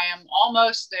 I am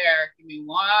almost there. Give me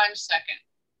 1 second.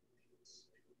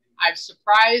 I've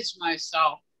surprised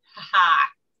myself. Ha.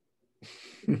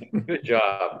 Good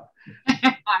job.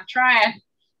 I'm trying.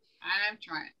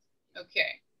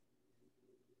 Okay.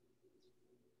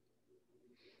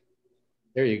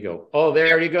 There you go. Oh,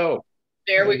 there you go.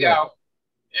 There we go.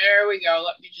 There we go.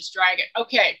 Let me just drag it.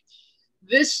 Okay.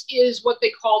 This is what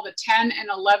they call the 10 and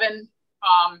 11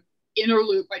 inner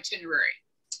loop itinerary.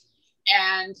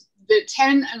 And the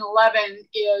 10 and 11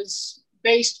 is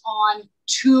based on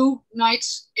 2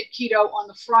 nights at Quito on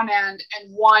the front end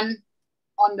and 1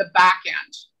 on the back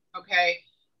end. Okay.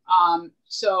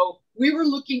 So we were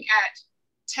looking at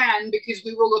 10 because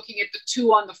we were looking at the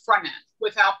 2 on the front end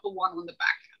without the 1 on the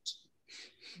back end.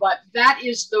 But that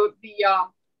is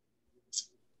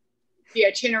the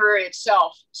itinerary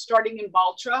itself, starting in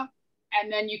Baltra,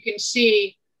 and then you can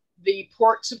see the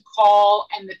ports of call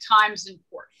and the times in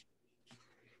port.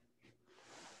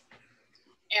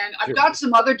 And I've got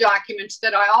some other documents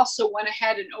that I also went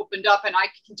ahead and opened up, and I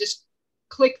can just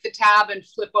click the tab and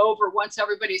flip over once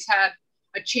everybody's had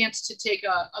a chance to take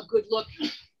a good look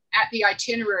at the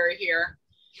itinerary here.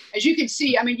 As you can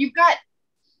see, I mean, you've got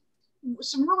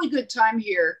some really good time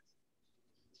here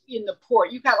in the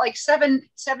port. You've got like seven.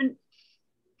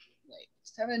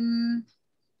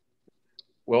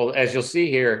 Well, as you'll see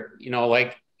here, you know,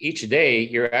 like each day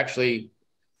you're actually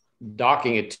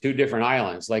docking at 2 different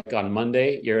islands. Like on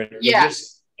Monday, you're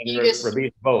just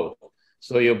repeat both.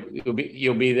 So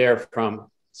you'll be there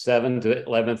from 7 to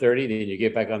 11:30. Then you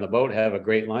get back on the boat, have a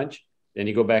great lunch. Then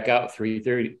you go back out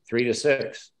 3:30, 3 to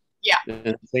 6. Yeah.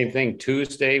 And same thing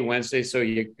Tuesday, Wednesday. So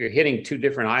you're hitting 2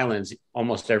 different islands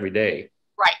almost every day.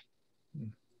 Right.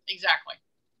 Exactly.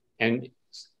 And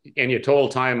your total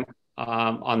time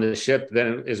on the ship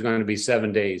then is going to be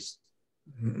 7 days.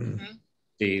 Mm-hmm.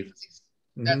 Steve.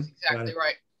 That's exactly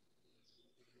right.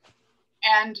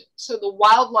 And so the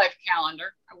wildlife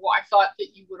calendar, well, I thought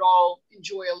that you would all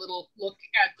enjoy a little look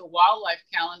at the wildlife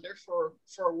calendar for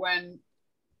when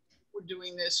we're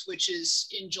doing this, which is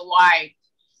in July.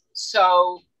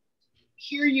 So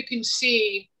here you can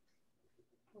see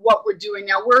what we're doing.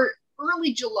 Now we're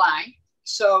early July,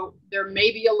 so there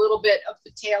may be a little bit of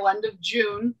the tail end of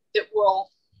June that will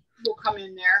come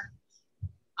in there.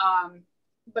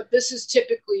 But this is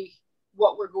typically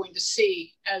what we're going to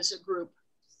see as a group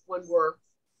when we're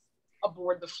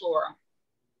aboard the Flora.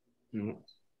 Mm-hmm.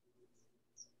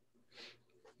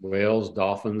 Whales,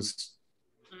 dolphins,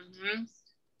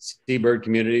 seabird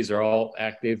communities are all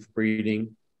active,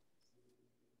 breeding.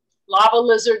 Lava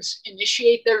lizards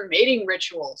initiate their mating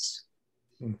rituals.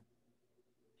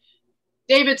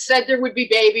 David said there would be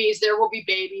babies. There will be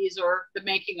babies, or the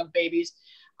making of babies.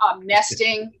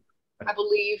 Nesting, I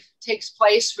believe, takes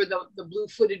place for the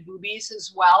blue-footed boobies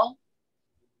as well.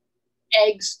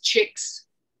 Eggs, chicks,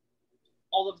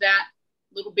 all of that.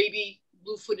 Little baby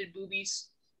blue-footed boobies.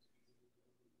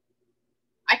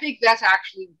 I think that's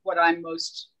actually what I'm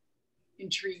most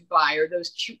intrigued by, are those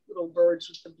cute little birds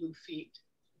with the blue feet,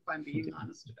 if I'm being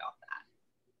honest about that.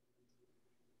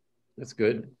 That's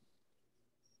good.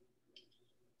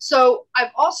 So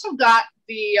I've also got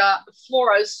the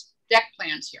Flora's deck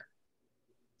plans here.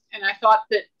 And I thought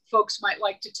that folks might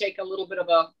like to take a little bit of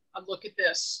a look at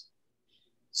this.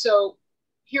 So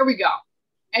here we go.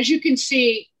 As you can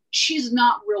see, she's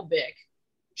not real big.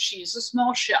 She's a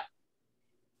small ship.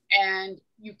 And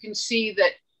you can see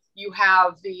that you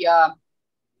have the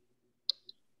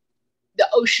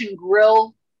ocean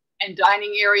grill and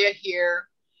dining area here.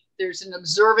 There's an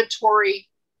observatory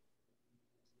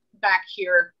back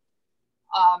here.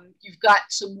 You've got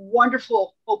some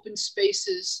wonderful open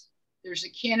spaces. There's a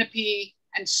canopy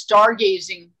and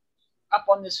stargazing up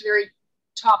on this very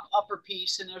top upper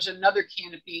piece, and there's another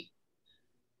canopy.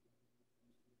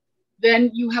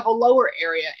 Then you have a lower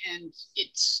area, and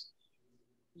it's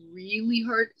really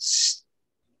hard.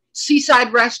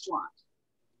 Seaside restaurant.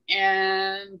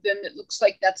 And then it looks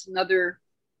like that's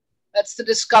the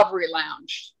Discovery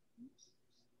Lounge.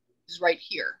 Is right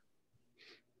here.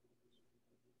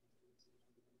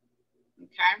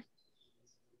 Okay.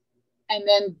 And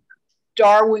then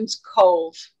Darwin's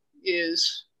Cove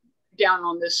is down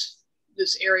on this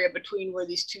area between where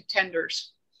these 2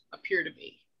 tenders appear to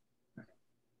be.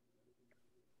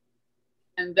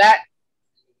 And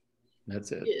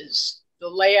that's it. Is the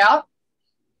layout.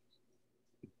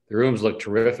 The rooms look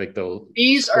terrific, though.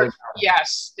 These are,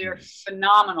 yes, they're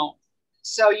phenomenal.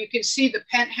 So you can see the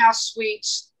penthouse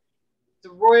suites,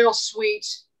 the royal suite,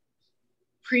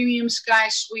 premium sky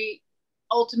suite,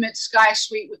 ultimate sky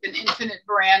suite with an infinite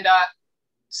veranda,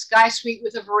 sky suite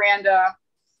with a veranda,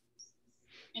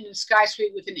 and a sky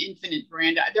suite with an infinite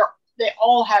veranda. They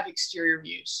all have exterior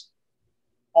views,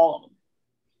 all of them.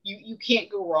 You can't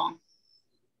go wrong.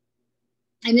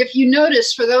 And if you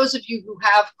notice, for those of you who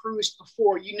have cruised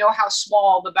before, you know how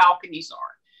small the balconies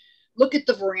are. Look at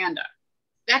the veranda.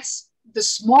 That's the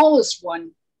smallest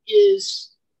one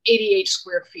is 88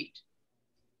 square feet.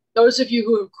 Those of you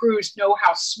who have cruised know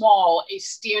how small a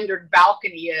standard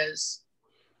balcony is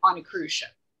on a cruise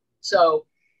ship. So,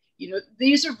 you know,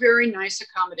 these are very nice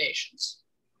accommodations.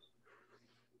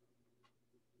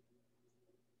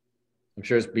 I'm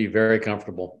sure it's be very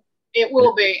comfortable. It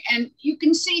will be. And you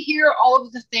can see here all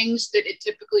of the things that it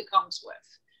typically comes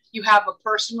with. You have a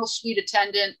personal suite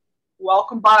attendant,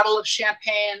 welcome bottle of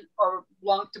champagne or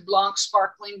Blanc de Blanc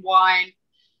sparkling wine,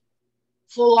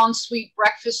 full ensuite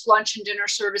breakfast, lunch, and dinner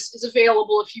service is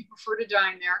available if you prefer to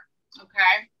dine there.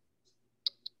 Okay.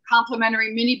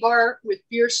 Complimentary minibar with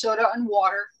beer, soda, and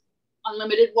water,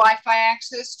 unlimited Wi-Fi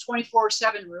access,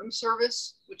 24/7 room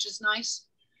service, which is nice.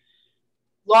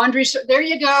 Laundry, there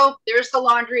you go. There's the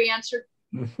laundry answer.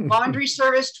 Laundry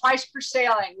service twice per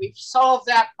sailing. We've solved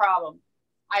that problem.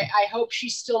 I hope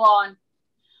she's still on.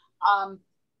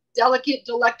 Delicate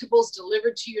delectables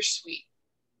delivered to your suite.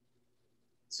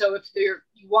 So if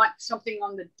you want something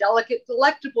on the delicate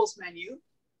delectables menu,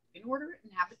 you can order it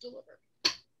and have it delivered.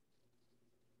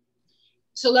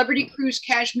 Celebrity Cruise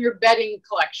Cashmere Bedding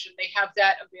Collection. They have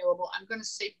that available. I'm going to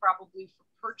say probably for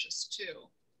purchase too.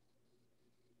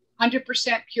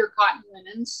 100% pure cotton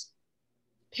linens.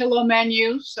 Pillow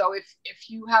menu. So if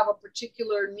you have a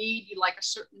particular need, you like a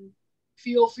certain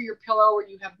feel for your pillow, or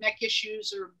you have neck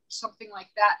issues or something like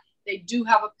that, they do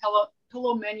have a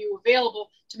pillow menu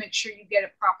available to make sure you get a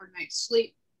proper night's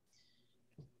sleep.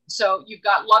 So you've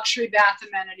got luxury bath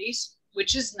amenities,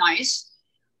 which is nice.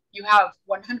 You have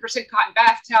 100% cotton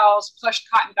bath towels, plush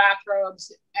cotton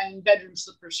bathrobes, and bedroom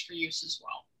slippers for use as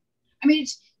well. I mean,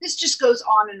 this just goes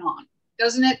on and on,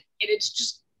 doesn't it? It's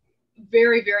just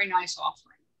very, very nice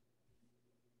offering.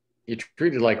 You're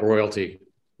treated like royalty.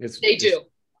 They do.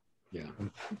 Yeah.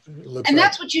 And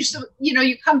that's what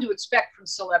you come to expect from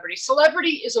Celebrity.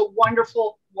 Celebrity is a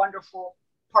wonderful, wonderful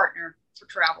partner for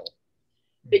travel.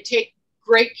 They take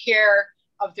great care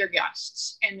of their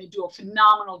guests, and they do a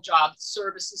phenomenal job. The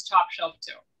service is top shelf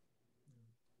too.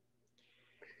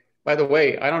 By the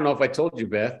way, I don't know if I told you,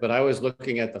 Beth, but I was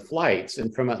looking at the flights,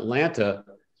 and from Atlanta,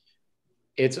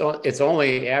 it's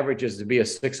only averages to be a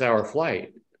 6-hour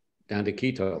flight down to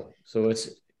Quito. So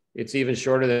it's even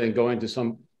shorter than going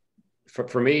to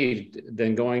for me,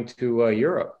 than going to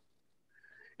Europe.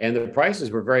 And the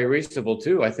prices were very reasonable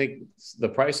too. I think the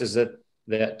prices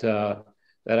that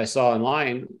I saw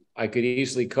online, I could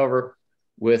easily cover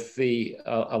with the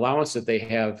allowance that they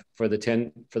have for the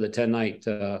 10-night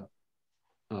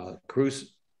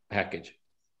cruise package.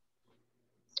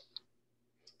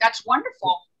 That's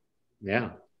wonderful.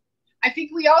 Yeah. I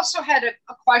think we also had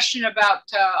a question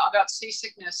about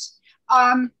seasickness.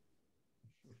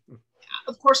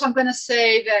 Of course, I'm going to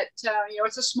say that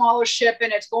it's a smaller ship,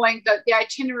 and it's going. The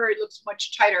itinerary looks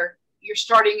much tighter. You're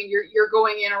starting and you're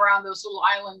going in around those little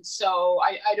islands, so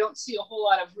I don't see a whole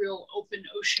lot of real open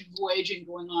ocean voyaging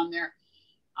going on there.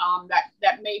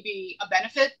 That may be a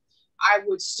benefit. I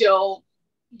would still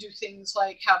do things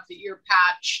like have the ear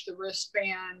patch, the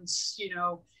wristbands,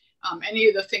 any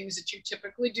of the things that you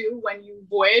typically do when you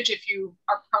voyage. If you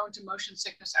are prone to motion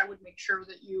sickness, I would make sure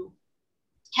that you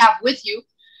have with you.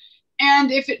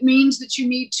 And if it means that you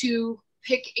need to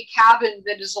pick a cabin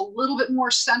that is a little bit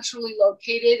more centrally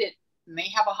located, it may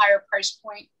have a higher price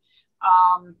point.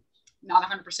 Not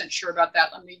 100% sure about that.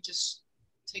 Let me just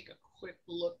take a quick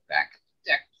look back at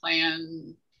the deck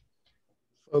plan.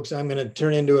 Folks, I'm going to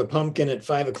turn into a pumpkin at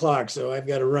 5 o'clock, so I've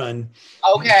got to run.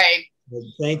 Okay. But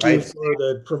thank you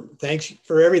thanks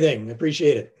for everything. I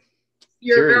appreciate it.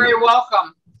 You're very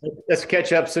welcome. Let's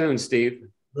catch up soon, Steve.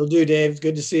 Will do, Dave.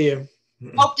 Good to see you.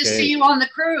 Hope to see you on the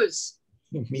cruise.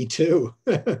 Me too.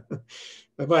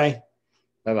 Bye-bye.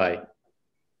 Bye-bye.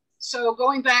 So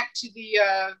going back to the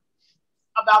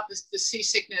about the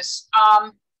seasickness,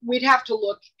 we'd have to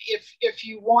look if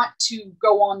you want to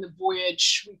go on the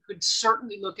voyage. We could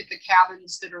certainly look at the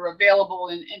cabins that are available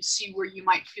and see where you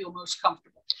might feel most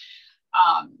comfortable.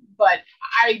 But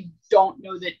I don't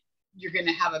know that you're going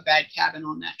to have a bad cabin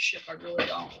on that ship. I really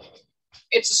don't.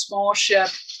 It's a small ship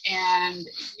and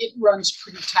it runs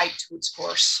pretty tight to its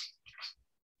course.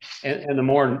 And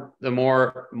the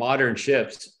more modern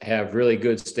ships have really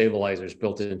good stabilizers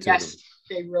built into them. Yes,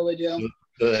 they really do.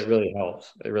 So that really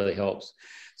helps. It really helps.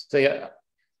 So yeah,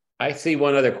 I see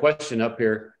one other question up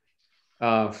here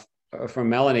from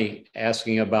Melanie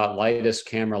asking about lightest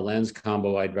camera lens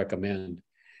combo I'd recommend.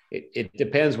 It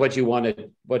depends what you want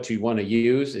to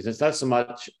use. It's not so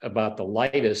much about the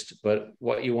lightest, but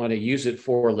what you want to use it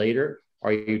for later.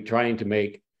 Are you trying to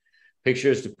make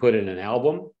pictures to put in an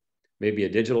album, maybe a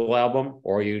digital album,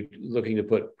 or are you looking to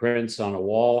put prints on a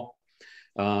wall?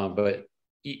 But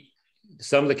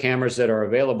some of the cameras that are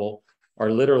available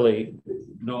are literally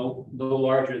no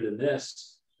larger than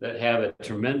this, that have a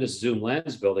tremendous zoom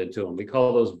lens built into them. We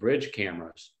call those bridge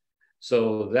cameras.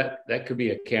 So that could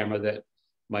be a camera that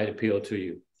might appeal to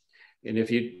you. And if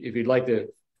you'd like to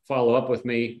follow up with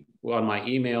me on my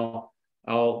email,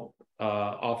 I'll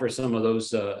offer some of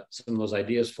those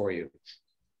ideas for you.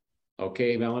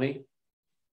 Okay, Melanie?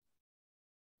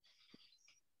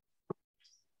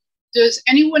 Does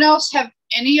anyone else have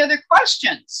any other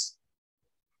questions?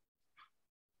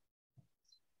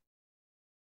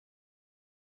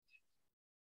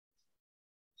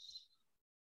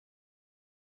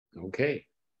 Okay.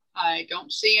 I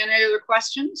don't see any other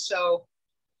questions, so.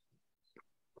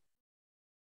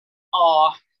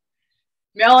 Oh,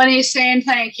 Melanie's saying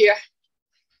thank you.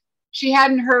 She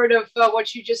hadn't heard of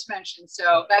what you just mentioned,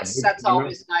 so that's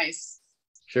always nice.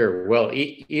 Sure. Well,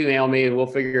 email me and we'll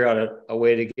figure out a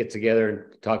way to get together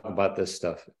and talk about this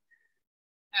stuff.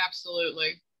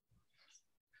 Absolutely.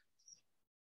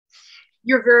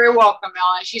 You're very welcome,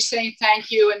 Melanie. She's saying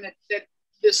thank you and that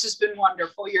this has been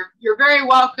wonderful. You're very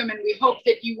welcome, and we hope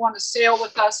that you want to sail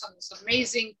with us on this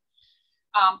amazing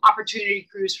opportunity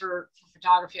cruise for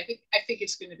photography. I think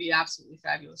it's going to be an absolutely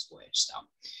fabulous voyage. So.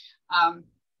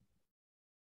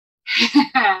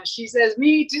 She says,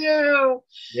 me too.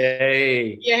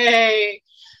 Yay. Yay.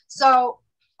 So,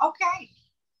 okay.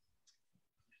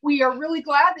 We are really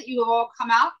glad that you have all come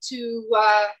out to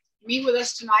meet with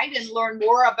us tonight and learn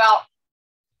more about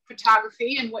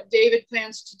photography and what David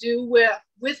plans to do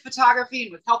with photography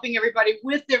and with helping everybody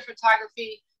with their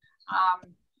photography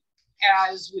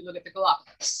as we look at the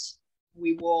Galapagos.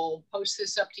 We will post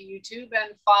this up to YouTube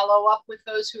and follow up with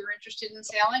those who are interested in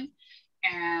sailing.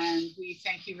 And we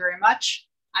thank you very much.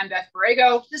 I'm Beth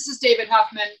Borrego. This is David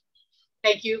Huffman.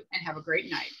 Thank you and have a great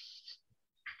night.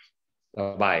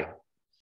 Bye.